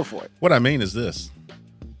 Go for it. What I mean is this: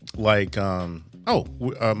 like, my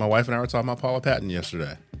wife and I were talking about Paula Patton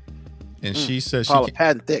yesterday, and she said Paula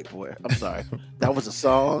Patton thick boy. I'm sorry, that was a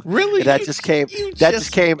song. Really? That just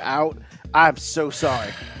came out. I'm so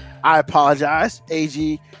sorry. I apologize,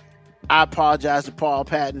 AG. I apologize to Paula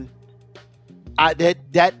Patton.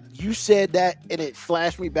 That you said that and it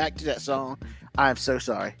flashed me back to that song. I'm so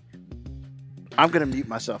sorry. I'm gonna mute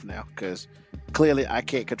myself now because clearly I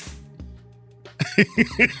can't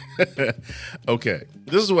Okay,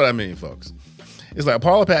 this is what I mean, folks. It's like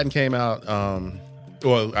Paula Patton came out.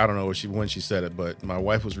 Well, I don't know when she said it, but my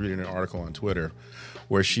wife was reading an article on Twitter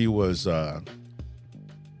where she was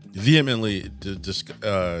vehemently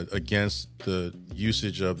against the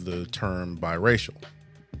usage of the term biracial.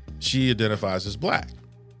 She identifies as black.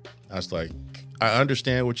 I was like, I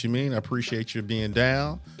understand what you mean. I appreciate you being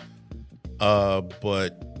down.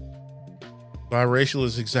 But biracial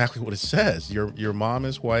is exactly what it says. Your mom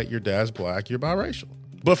is white, your dad's black, you're biracial.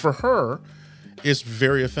 But for her, it's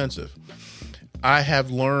very offensive. I have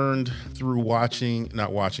learned through listening to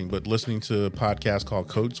a podcast called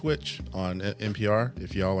Code Switch on NPR.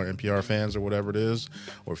 If y'all are NPR fans or whatever it is,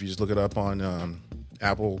 or if you just look it up on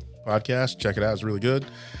Apple Podcasts, check it out. It's really good.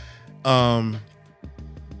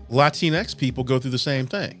 Latinx people go through the same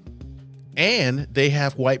thing, and they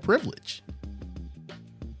have white privilege.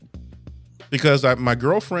 Because my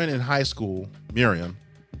girlfriend in high school, Miriam,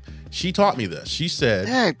 she taught me this. She said,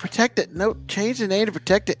 "Hey, protect it. No, change the name to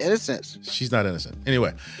protect the innocence." She's not innocent.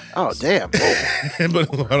 Anyway. Oh, damn. But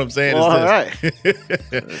what I'm saying is this. All right.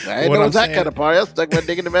 I ain't know that kind of party. I stuck my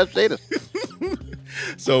dick in the mashed potatoes.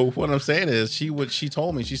 So what I'm saying is she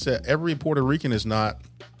told me, she said, every Puerto Rican is not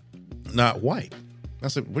white. I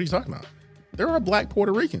said, what are you talking about? There are black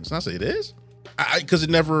Puerto Ricans. And I said, it is? Because it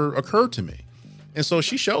never occurred to me. And so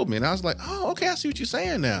she showed me, and I was like, "Oh, okay, I see what you're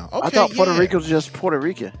saying now." Okay, I thought Puerto Rico was just Puerto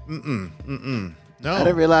Rican. No, I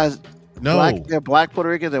didn't realize. No, they're black Puerto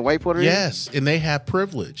Ricans and white Puerto Ricans. Yes, and they have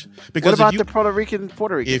privilege. Because what about the Puerto Ricans?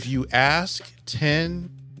 If you ask 10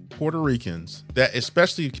 Puerto Ricans, that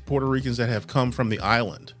especially Puerto Ricans that have come from the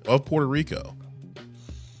island of Puerto Rico,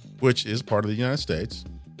 which is part of the United States,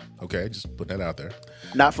 okay, just put that out there.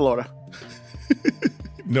 Not Florida.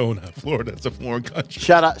 No, not Florida. It's a foreign country.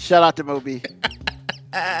 Shout out to Moby.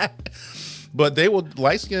 But they will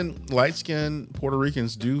light skin Puerto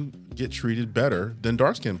Ricans do get treated better than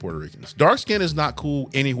dark skinned Puerto Ricans. Dark skin is not cool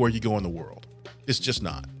anywhere you go in the world. It's just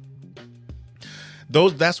not.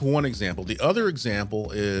 That's one example. The other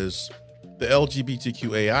example is the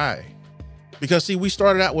LGBTQAI. Because see, we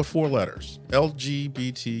started out with 4 letters.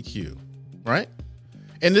 LGBTQ, right?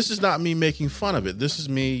 And this is not me making fun of it. This is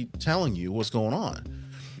me telling you what's going on.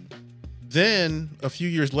 Then a few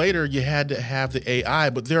years later, you had to have the AI,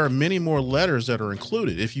 but there are many more letters that are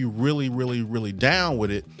included. If you really, really, really down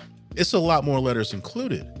with it, it's a lot more letters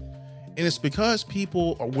included. And it's because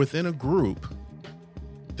people are within a group,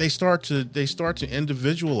 they start to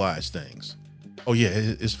individualize things. Oh yeah,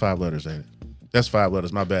 it's 5 letters, ain't it? That's 5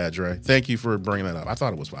 letters. My bad, Dre. Thank you for bringing that up. I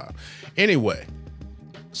thought it was 5. Anyway,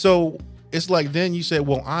 so it's like then you say,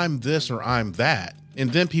 well, I'm this or I'm that.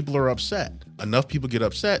 And then people are upset. Enough people get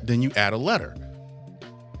upset, then you add a letter.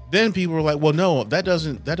 Then people are like, well, no, that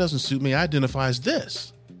doesn't suit me. I identify as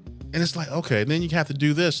this. And it's like, okay, then you have to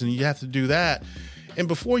do this and you have to do that. And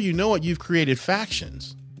before you know it, you've created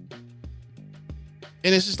factions.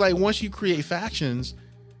 And it's just like once you create factions,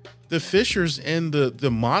 the fissures in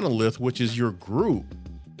the monolith, which is your group,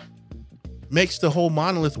 makes the whole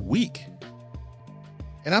monolith weak.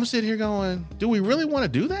 And I'm sitting here going, do we really want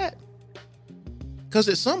to do that? Because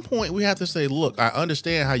at some point we have to say, look, I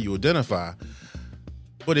understand how you identify,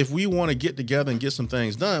 but if we want to get together and get some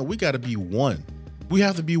things done, we got to be one. We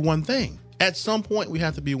have to be one thing. At some point we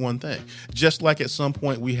have to be one thing. Just like at some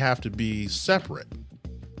point we have to be separate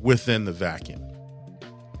within the vacuum.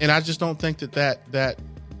 And I just don't think that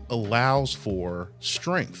allows for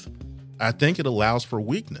strength. I think it allows for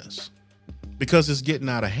weakness because it's getting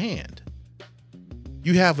out of hand.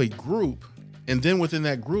 You have a group, and then within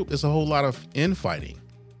that group, there's a whole lot of infighting.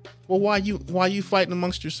 Well, why you fighting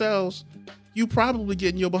amongst yourselves? You probably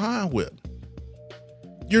getting your behind whipped.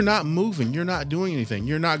 You're not moving. You're not doing anything.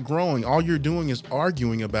 You're not growing. All you're doing is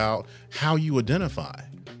arguing about how you identify.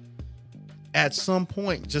 At some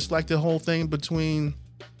point, just like the whole thing between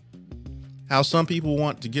how some people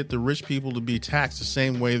want to get the rich people to be taxed the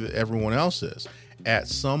same way that everyone else is. At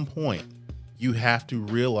some point, you have to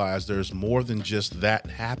realize there's more than just that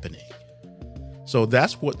happening. So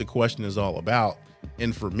that's what the question is all about.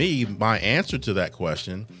 And for me, my answer to that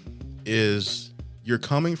question is you're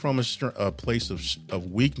coming from a place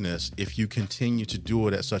of weakness if you continue to do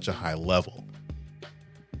it at such a high level.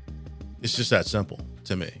 It's just that simple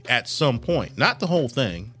to me. At some point, not the whole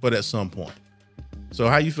thing, but at some point. So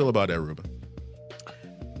how you feel about that, Ruben?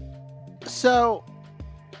 So,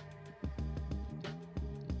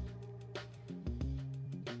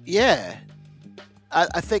 yeah,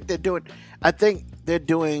 I think they're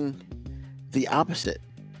doing the opposite,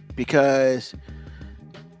 because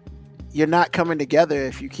you're not coming together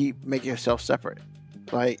if you keep making yourself separate.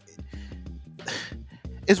 Like,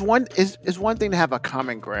 it's one thing to have a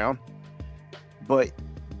common ground, but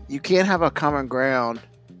you can't have a common ground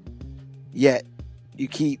yet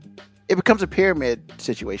it becomes a pyramid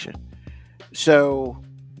situation. So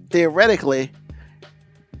theoretically,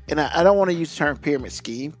 and I don't want to use the term pyramid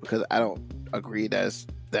scheme because I don't agree that's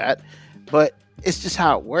that, but it's just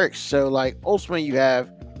how it works. So like ultimately you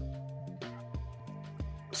have,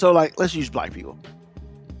 so like let's use black people.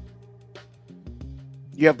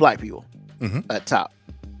 You have black people at top.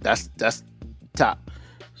 That's top,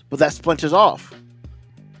 but that splinters off.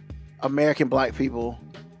 American black people,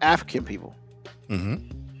 African people,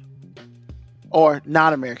 or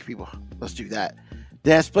non-American people. Let's do that.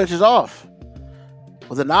 Then splinters off.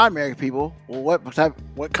 Well, the non-American people, well,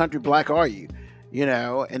 what country black are you? You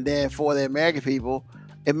know, and then for the American people,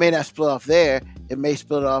 it may not split off there. It may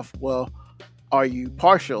split off, well, are you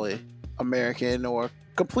partially American or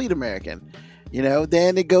complete American? You know,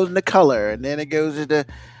 then it goes into color, and then it goes into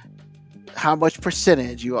how much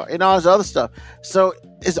percentage you are, and all this other stuff. So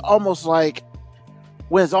it's almost like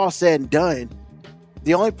when it's all said and done,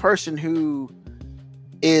 the only person who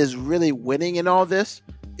is really winning in all this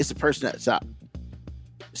is the person at the top.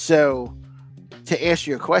 So to answer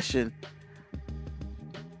your question,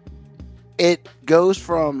 it goes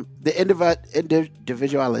from the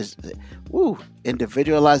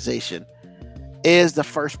individualization is the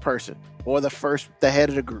first person or the head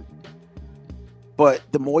of the group. But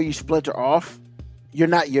the more you splinter off, you're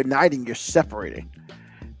not uniting, you're separating.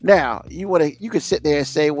 Now, you could sit there and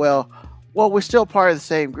say, well, we're still part of the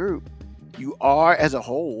same group. You are as a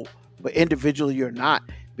whole, but individually you're not.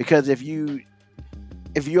 Because if you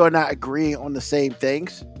are not agreeing on the same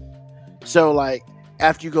things, so like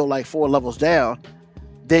after you go like 4 levels down,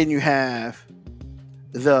 then you have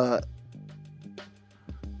the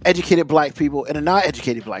educated black people and the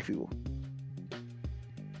non-educated black people.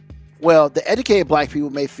 Well, the educated black people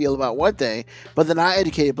may feel about one thing, but the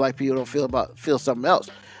non-educated black people don't feel something else.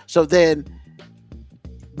 So then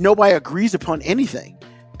nobody agrees upon anything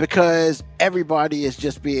because everybody is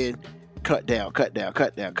just being cut down.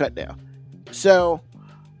 So,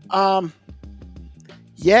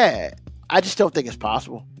 yeah, I just don't think it's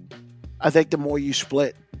possible. I think the more you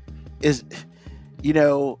split is, you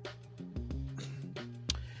know,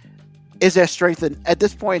 is there strength at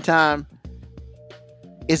this point in time?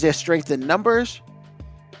 Is there strength in numbers,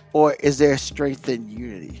 or is there strength in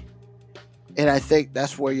unity? And I think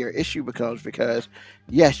that's where your issue becomes, because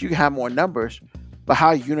yes, you can have more numbers, but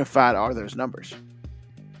how unified are those numbers?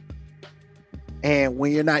 And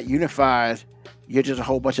when you're not unified, you're just a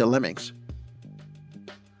whole bunch of lemmings.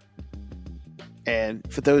 And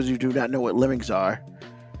for those who do not know what lemmings are,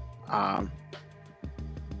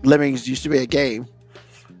 lemmings used to be a game,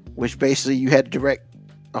 which basically you had to direct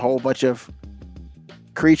a whole bunch of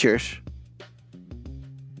creatures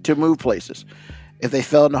to move places. If they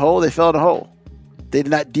fell in the hole, they fell in the hole. They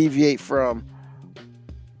did not deviate from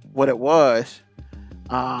what it was.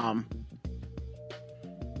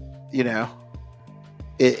 You know,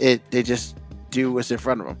 they just do what's in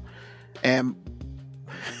front of them. And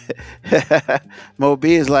Mo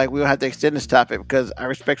B is like, we don't have to extend this topic because I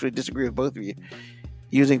respectfully disagree with both of you.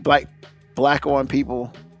 Using black on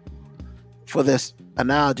people for this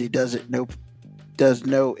analogy does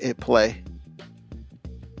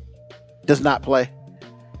not play.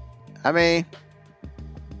 I mean,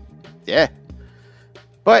 yeah,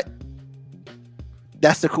 but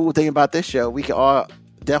that's the cool thing about this show. We can all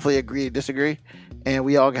definitely agree to disagree, and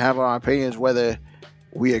we all can have our opinions, whether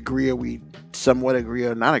we agree or we somewhat agree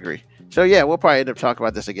or not agree. So yeah, we'll probably end up talking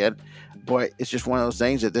about this again, but it's just one of those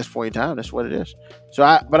things at this point in time. That's what it is. So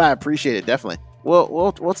I appreciate it, definitely.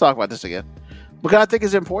 We'll talk about this again, because I think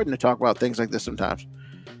it's important to talk about things like this sometimes.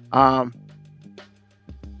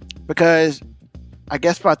 Because I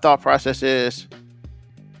guess my thought process is,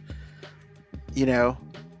 you know,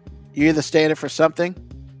 you're either standing for something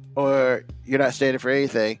or you're not standing for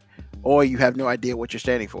anything, or you have no idea what you're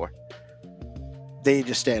standing for. Then you're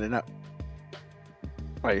just standing up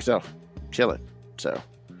by yourself, chilling. So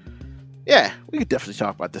yeah, we could definitely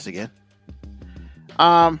talk about this again.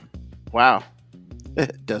 Wow.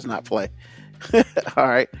 It does not play. All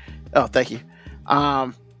right. Oh, thank you.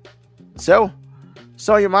 So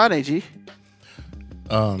your mind, AG.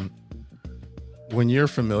 When you're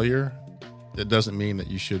familiar, it doesn't mean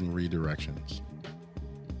that you shouldn't read directions.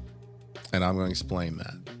 And I'm going to explain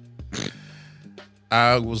that.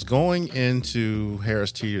 I was going into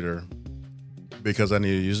Harris Teeter because I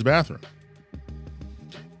needed to use the bathroom.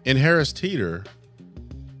 In Harris Teeter,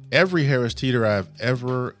 every Harris Teeter I've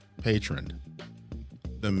ever patroned,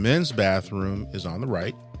 the men's bathroom is on the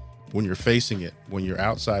right when you're facing it, when you're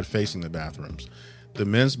outside facing the bathrooms. The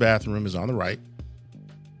men's bathroom is on the right,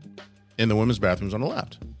 and the women's bathroom is on the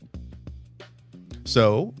left.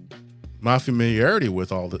 So my familiarity with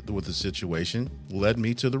the situation led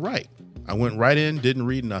me to the right. I went right in, didn't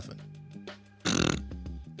read nothing.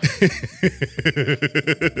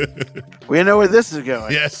 We know where this is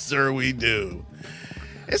going. Yes, sir, we do.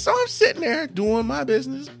 And so I'm sitting there doing my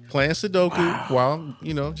business, playing Sudoku while,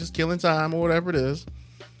 just killing time or whatever it is.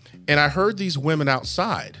 And I heard these women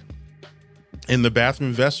outside in the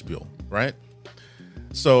bathroom vestibule, right?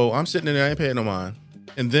 So I'm sitting in there, I ain't paying no mind.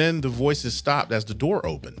 And then the voices stopped as the door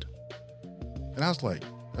opened. And I was like,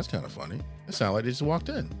 that's kind of funny. It sounded like they just walked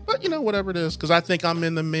in. But, whatever it is, because I think I'm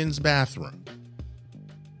in the men's bathroom.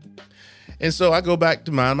 And so I go back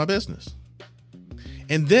to mind my business.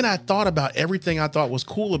 And then I thought about everything I thought was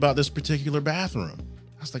cool about this particular bathroom.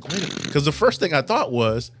 I was like, wait a minute. Because the first thing I thought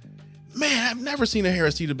was, man, I've never seen a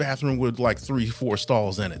Harris Teeter bathroom with like 3-4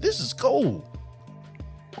 stalls in it. This is cool.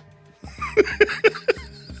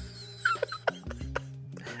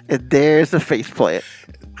 And there's a faceplant.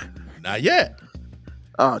 Not yet.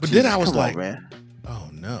 Oh, but Jesus, then I was come like, on, man. oh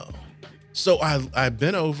no. So I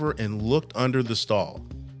bent over and looked under the stall.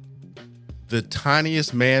 The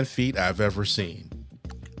tiniest man feet I've ever seen.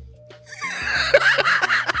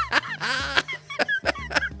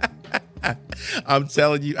 I'm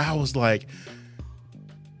telling you, I was like,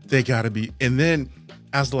 they gotta be. And then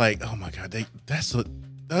I was like, oh my God,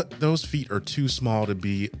 those feet are too small to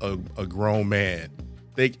be a grown man.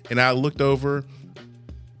 And I looked over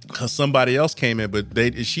because somebody else came in, but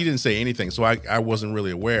she didn't say anything, so I wasn't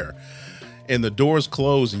really aware. And the door's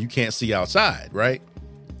closed and you can't see outside, right?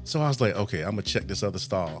 So I was like, okay, I'm gonna check this other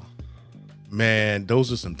stall. Man,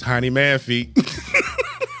 those are some tiny man feet.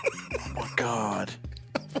 Oh my God.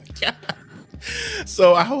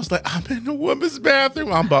 So I was like, I'm in the women's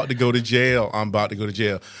bathroom. I'm about to go to jail.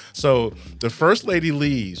 So the first lady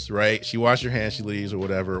leaves, right? She washed her hands, she leaves or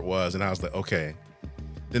whatever it was. And I was like, okay.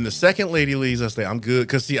 Then the second lady leaves. I was like, I'm good.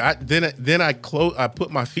 Cause see, I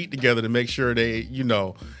put my feet together to make sure they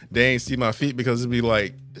ain't see my feet, because it'd be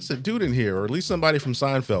like, there's a dude in here, or at least somebody from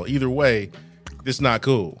Seinfeld. Either way, it's not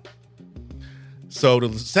cool. So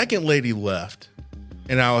the second lady left.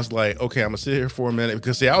 And I was like, okay, I'm gonna sit here for a minute,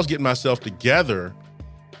 because see, I was getting myself together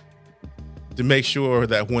to make sure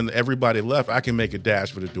that when everybody left, I can make a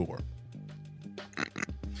dash for the door.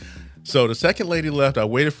 So the second lady left. I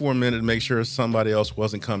waited for a minute to make sure somebody else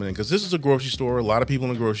wasn't coming in, because this is a grocery store. A lot of people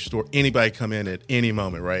in the grocery store. Anybody come in at any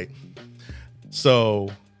moment, right? So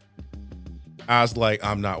I was like,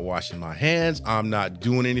 I'm not washing my hands. I'm not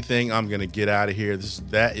doing anything. I'm gonna get out of here.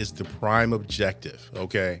 That is the prime objective,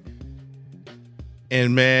 okay?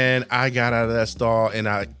 And man, I got out of that stall and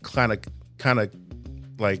I kind of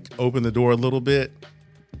like opened the door a little bit,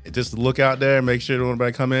 just to look out there and make sure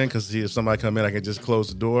nobody come in. Because if somebody come in, I can just close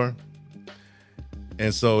the door.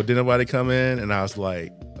 And so did nobody come in, and I was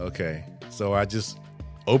like, okay. So I just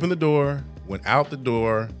opened the door, went out the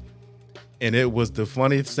door, and it was, the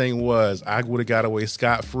funniest thing was, I would have got away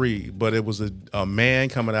scot-free, but it was a man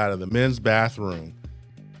coming out of the men's bathroom.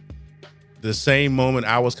 The same moment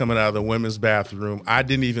I was coming out of the women's bathroom, I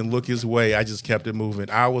didn't even look his way. I just kept it moving.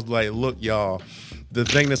 I was like, look, y'all, the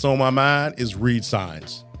thing that's on my mind is read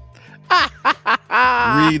signs.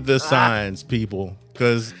 Read the signs, people.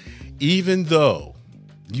 Because even though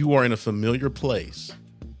you are in a familiar place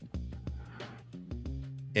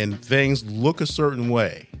and things look a certain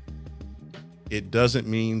way, it doesn't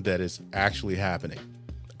mean that it's actually happening.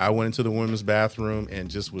 I went into the women's bathroom and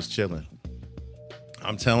just was chilling.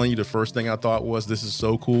 I'm telling you, the first thing I thought was, this is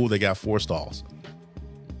so cool. They got 4 stalls.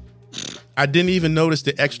 I didn't even notice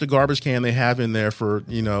the extra garbage can they have in there for,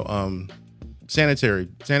 sanitary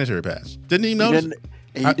pads. Didn't even notice.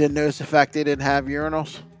 You didn't notice the fact they didn't have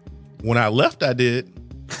urinals? When I left, I did.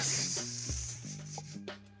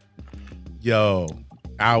 Yo,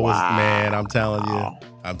 I was, man, I'm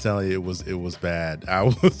telling you, it was bad. I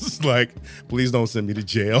was like, please don't send me to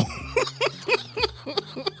jail.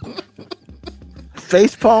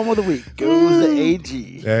 Facepalm of the week goes to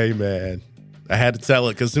AG. Hey man, I had to tell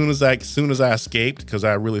it, because soon as I escaped, because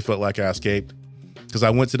I really felt like I escaped, because I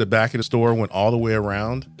went to the back of the store, went all the way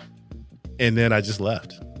around, and then I just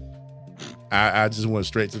left. I just went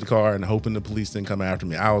straight to the car and hoping the police didn't come after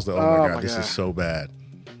me. I was like, oh my God, this is so bad.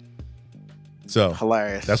 So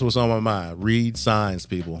hilarious. That's what's on my mind. Read signs,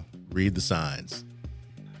 people. Read the signs.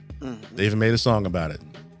 Mm-hmm. They even made a song about it.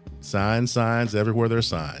 Signs, everywhere there's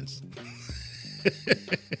signs.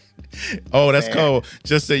 Oh, that's cool.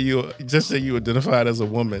 Just say you identified as a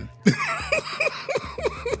woman.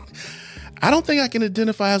 I don't think I can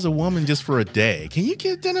identify as a woman just for a day. Can you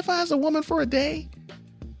identify as a woman for a day?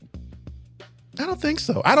 I don't think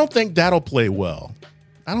so. I don't think that'll play well.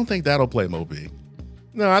 I don't think that'll play Moby.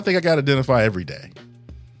 No, I think I got to identify every day.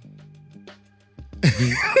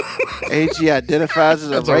 AG identifies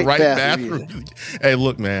as a right bathroom. Hey,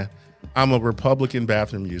 look, man. I'm a Republican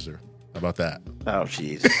bathroom user. How about that? Oh,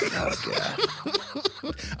 Jesus. Oh, God.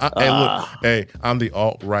 Hey, look. Hey, I'm the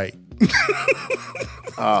alt-right.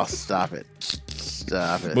 Oh, stop it.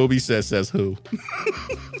 Stop it. Moby says who?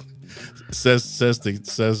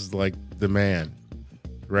 says like the man,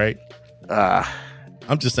 right?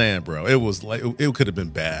 I'm just saying, bro. It was like it could have been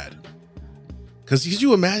bad. Cause could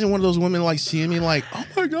you imagine one of those women like seeing me like, oh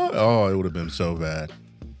my God, oh, it would have been so bad.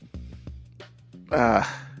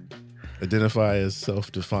 Identify as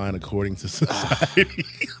self-defined according to society.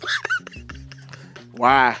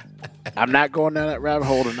 Why? I'm not going down that rabbit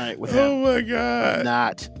hole tonight with him. Oh my God. I'm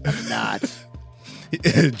not.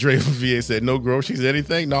 Dre from VA said, no groceries,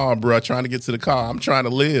 anything? No, bro, trying to get to the car. I'm trying to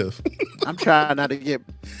live. I'm trying not to get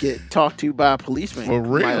talked to by a policeman. For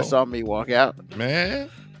real. Might have saw me walk out. Man.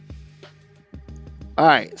 All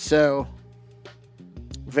right, so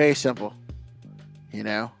very simple. You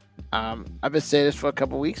know, I've been saying this for a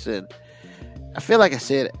couple weeks, and I feel like I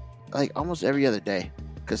say it like almost every other day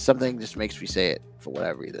because something just makes me say it for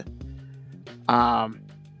whatever reason.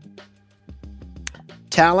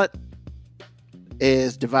 Talent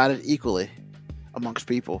is divided equally amongst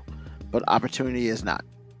people, but opportunity is not.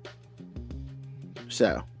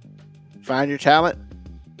 So, find your talent,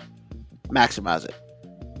 maximize it.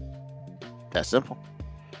 That's simple.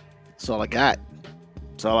 That's all I got.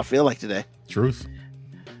 That's all I feel like today. Truth.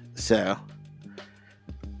 So,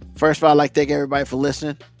 first of all, I'd like to thank everybody for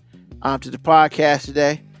listening to the podcast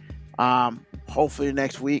today. Hopefully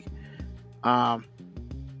next week,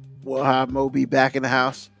 we'll have Moby back in the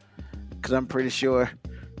house because I'm pretty sure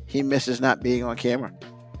he misses not being on camera.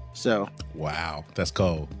 So, wow, that's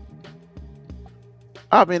cold.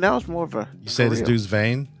 I mean, that was more of a. You say this dude's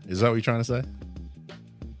vain? Is that what you're trying to say?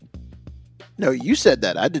 No, you said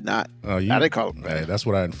that. I did not. Oh, I didn't call him. Hey, that's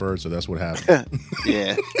what I inferred, so that's what happened.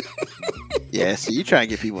 Yeah. Yeah, see, you trying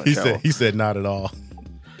to get people in trouble. He said not at all.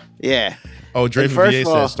 Yeah. Oh, Dre from VA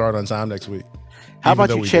said start on time next week. How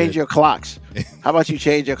about you change your clocks? How about you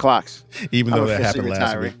change your clocks? Even though that happened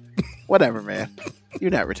last week. Whatever, man.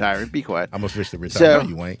 You're not retiring. Be quiet. I'm officially retired. No,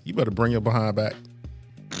 you ain't. You better bring your behind back.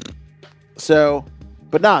 So,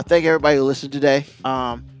 but no, thank everybody who listened today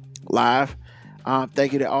live.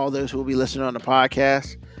 Thank you to all those who will be listening on the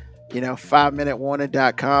podcast. You know,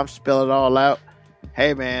 5minutewarning.com. Spell it all out.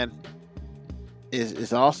 Hey, man,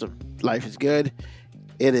 it's awesome. Life is good.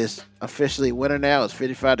 It is officially winter now. It's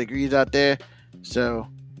 55 degrees out there. So,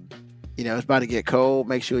 you know, it's about to get cold.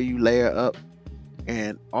 Make sure you layer up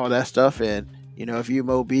and all that stuff. And, you know, if you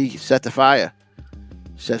Moby, set the fire.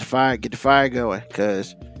 Set the fire. Get the fire going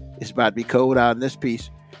because it's about to be cold out in this piece.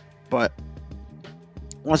 But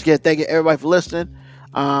once again, thank you everybody for listening.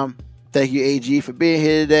 Thank you, AG, for being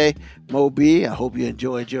here today. Moby, I hope you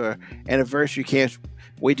enjoyed your anniversary. Can't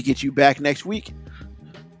wait to get you back next week.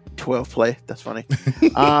 12 play. That's funny.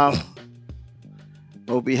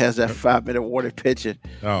 Moby has that 5-minute warning pension.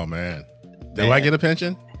 Oh, man. Do I get a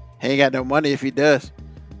pension? He ain't got no money if he does.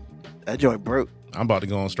 That joint broke. I'm about to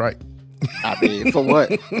go on strike. I mean, for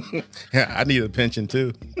what? Yeah, I need a pension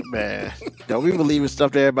too. Man, don't be believing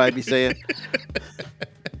stuff that everybody be saying.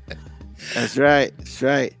 That's right. That's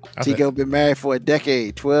right. Tico been married for a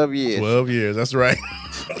decade, 12 years. 12 years. That's right.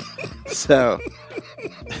 So.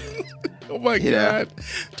 Oh my God.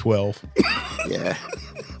 12. Yeah.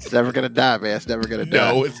 It's never going to die, man. It's never going to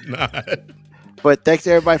die. No, it's not. But thanks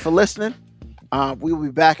everybody for listening. We will be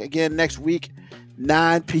back again next week,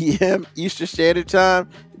 9 p.m. Eastern Standard Time.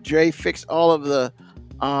 Dre fixed all of the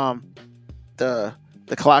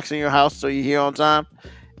clocks in your house so you're here on time.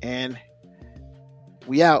 And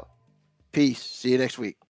we out. Peace. See you next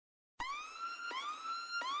week.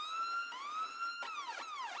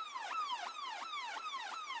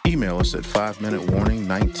 Email us at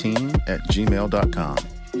 5minutewarning19@gmail.com.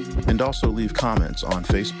 And also leave comments on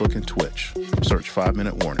Facebook and Twitch. Search 5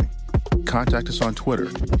 Minute Warning. Contact us on Twitter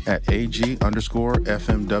at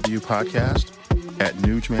AG_FMW podcast, at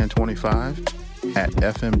Nugman25, at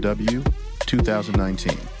FMW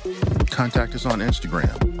 2019. Contact us on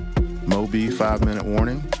Instagram, Moby 5 Minute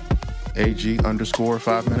Warning,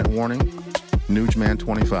 AG_5 Minute Warning,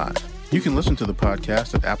 Nugman25. You can listen to the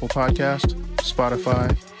podcast at Apple Podcast,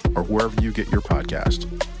 Spotify, or wherever you get your podcast.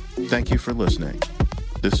 Thank you for listening.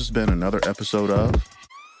 This has been another episode of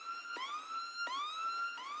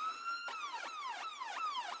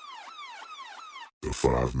The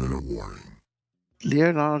 5 Minute Warning.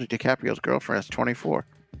 Leonardo DiCaprio's girlfriend's 24.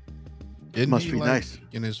 Isn't Must he be like nice.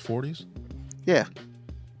 in his 40s? Yeah.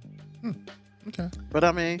 Okay. But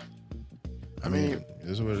I mean, it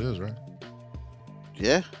is what it is, right?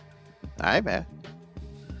 yeah. I ain't mad.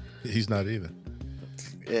 He's not either.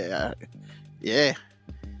 Yeah. Yeah.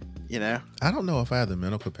 You know, I don't know if I have the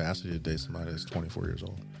mental capacity to date somebody that's 24 years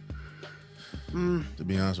old. To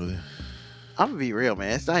be honest with you, I'm gonna be real,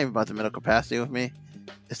 man. It's not even about the mental capacity with me.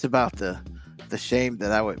 It's about the shame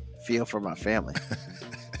that I would feel for my family.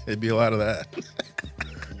 it'd be a lot of that.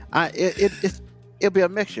 It'll be a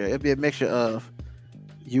mixture. It'll be a mixture of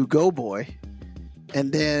you go boy,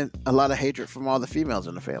 and then a lot of hatred from all the females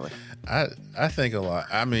in the family. I think a lot.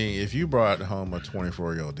 I mean, if you brought home a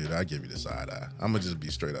 24-year-old dude, I'd give you the side eye. I'm gonna just be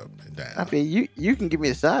straight up and down. I mean, you can give me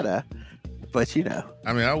the side eye, but you know.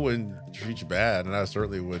 I mean, I wouldn't treat you bad, and I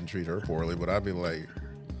certainly wouldn't treat her poorly. But I'd be like,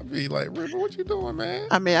 River, what you doing, man?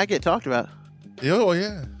 I mean, I get talked about. Oh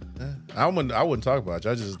yeah. I wouldn't talk about you.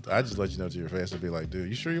 I just let you know to your face and be like, dude,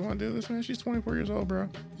 you sure you want to do this, man? She's 24 years old, bro.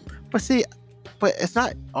 But see, it's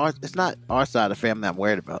not our side of the family I'm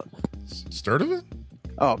worried about. Sturdivant?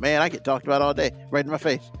 Oh man, I get talked about all day, right in my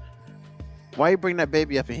face. Why you bring that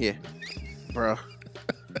baby up in here, bro?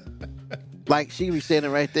 Like she could be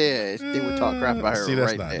standing right there. They would talk crap about her. See,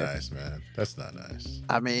 that's right not there. nice, man. That's not nice.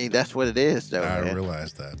 I mean, that's what it is, though. I man.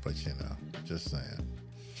 realize that, but you know, just saying.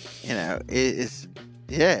 You know, it's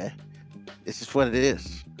just what it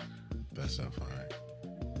is. That's so funny.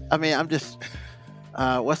 I mean, I'm just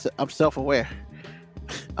I'm self-aware.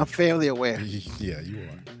 I'm family aware. Yeah, you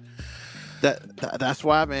are. That's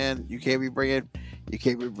why, man. You can't be bringing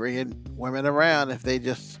women around if they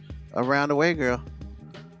just around the way, girl.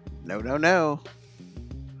 No. You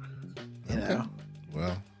know.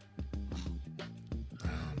 Well, I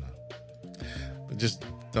don't know. But just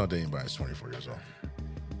don't date anybody that's 24 years old.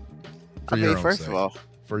 I mean, first of all,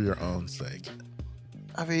 for your own sake.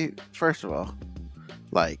 I mean, first of all,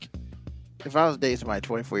 like, if I was dating somebody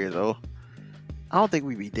 24 years old, I don't think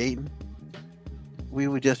we'd be dating. We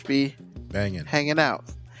would just be banging, hanging out.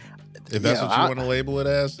 If that's what you want to label it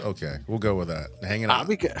as, okay, we'll go with that. Hanging out.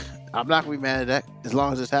 I'm not gonna be mad at that as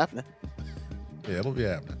long as it's happening. Yeah, it'll be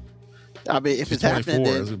happening. I mean, if it's happening,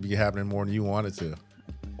 then it's gonna be happening more than you want it to.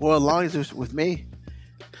 Well, as long as it's with me.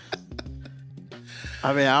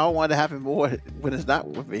 I mean, I don't want it to happen more when it's not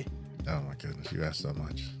with me. Oh my goodness, you asked so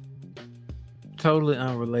much. Totally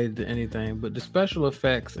unrelated to anything, but the special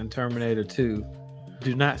effects in Terminator 2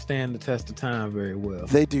 do not stand the test of time very well.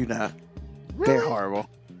 They do not. Really? They're horrible.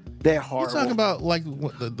 They're horrible. You're talking about like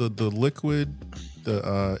what, the liquid,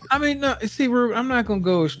 I mean, no. See, Ruben, I'm not gonna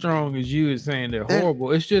go as strong as you as saying they're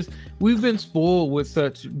horrible. It's just we've been spoiled with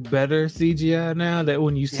such better CGI now that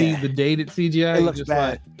when you see the dated CGI, it looks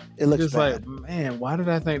bad. It looks just bad. like, man, why did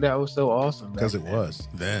I think that was so awesome? Because it was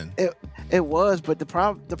then. It was, but the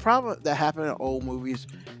problem that happened in old movies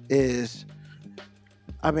is,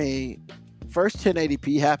 I mean, first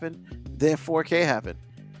 1080p happened, then 4K happened,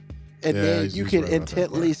 and then you can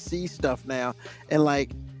intently see stuff now, and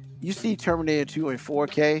like you see Terminator 2 in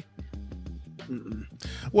 4K. Mm-mm.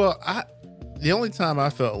 Well, the only time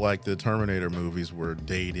I felt like the Terminator movies were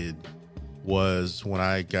dated was when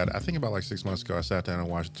I think about like 6 months ago, I sat down and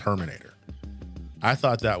watched Terminator. I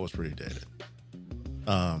thought that was pretty dated.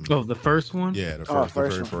 The first one? Yeah, the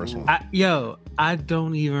very first one. I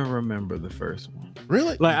don't even remember the first one.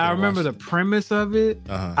 Really? Like, I remember the premise of it.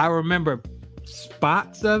 Uh-huh. I remember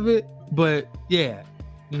spots of it, but yeah,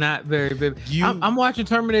 not very vivid. I'm watching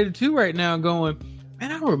Terminator 2 right now going,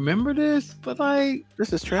 man, I remember this, but like,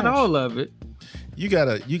 this is trash. Not all of it. You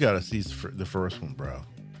gotta see the first one, bro.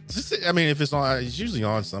 I mean, if it's on, it's usually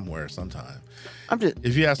on somewhere sometime.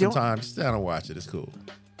 If you have some time, just sit down and watch it. It's cool.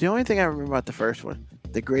 The only thing I remember about the first one,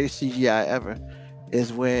 the greatest CGI ever,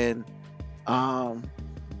 is when Arnold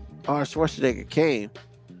Schwarzenegger came,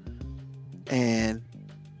 and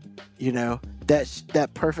you know that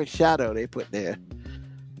perfect shadow they put there,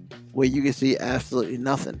 where you can see absolutely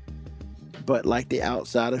nothing, but like the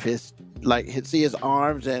outside of his, like see his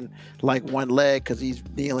arms and like one leg because he's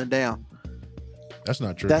kneeling down. That's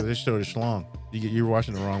not true. They showed it schlong. You're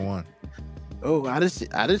watching the wrong one. Oh, I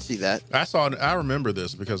didn't see that. I remember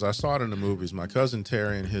this because I saw it in the movies. My cousin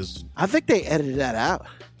Terry and his. I think they edited that out.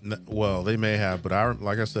 Well, they may have, but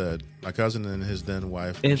like I said, my cousin and his then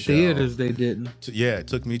wife. In Michelle, theaters, they didn't. It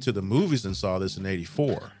took me to the movies and saw this in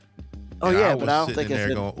 '84. Oh and yeah, I but I don't think sitting it's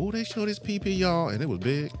there going, "Oh, they showed his PP, y'all," and it was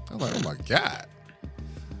big. I was like, "Oh my god!"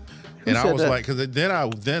 And I was like, because then I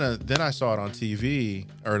saw it on TV,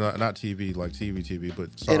 or not TV like TV,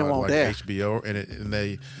 but saw it like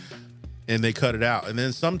HBO, and they cut it out, and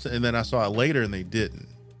then I saw it later and they didn't.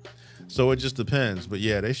 So it just depends. But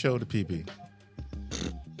yeah, they showed the PP,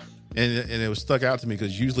 and it was stuck out to me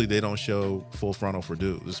because usually they don't show full frontal for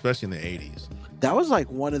dudes, especially in the '80s. That was like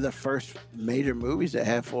one of the first major movies that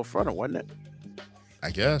had full frontal, wasn't it? I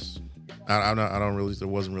guess. I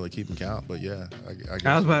wasn't really keeping count, but yeah, I guess.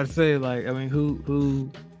 I was about to say, like, I mean,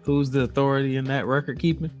 who who's the authority in that record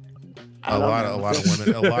keeping? A lot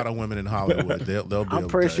of women in Hollywood. They'll be. I'm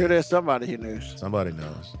pretty sure there's somebody who knows. Somebody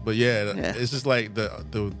knows. But yeah, it's just like the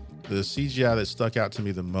CGI that stuck out to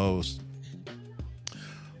me the most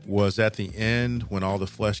was at the end when all the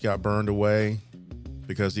flesh got burned away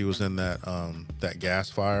because he was in that gas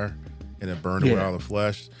fire and it burned away all the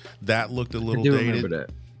flesh. That looked a little dated. Remember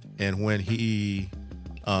that. And when he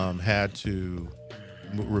had to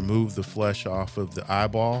remove the flesh off of the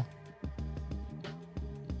eyeball.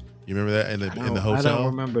 You remember that in the hotel? I don't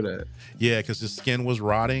remember that. Yeah, because his skin was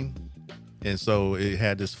rotting, and so it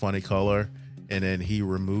had this funny color. And then he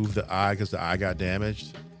removed the eye because the eye got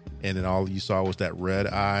damaged, and then all you saw was that red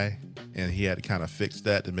eye. And he had to kind of fix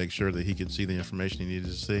that to make sure that he could see the information he needed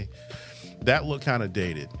to see. That looked kind of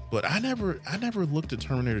dated, but I never looked at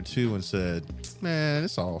Terminator 2 and said, "Man,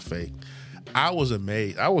 it's all fake." I was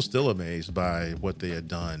amazed. I was still amazed by what they had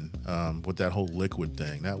done with that whole liquid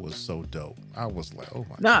thing. That was so dope. I was like, "Oh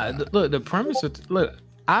my god!" Look, the premise.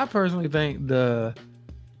 I personally think the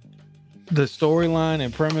storyline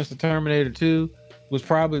and premise of Terminator 2 was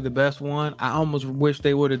probably the best one. I almost wish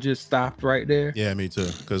they would have just stopped right there. Yeah, me too.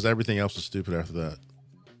 Because everything else was stupid after that.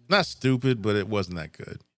 Not stupid, but it wasn't that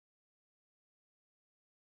good.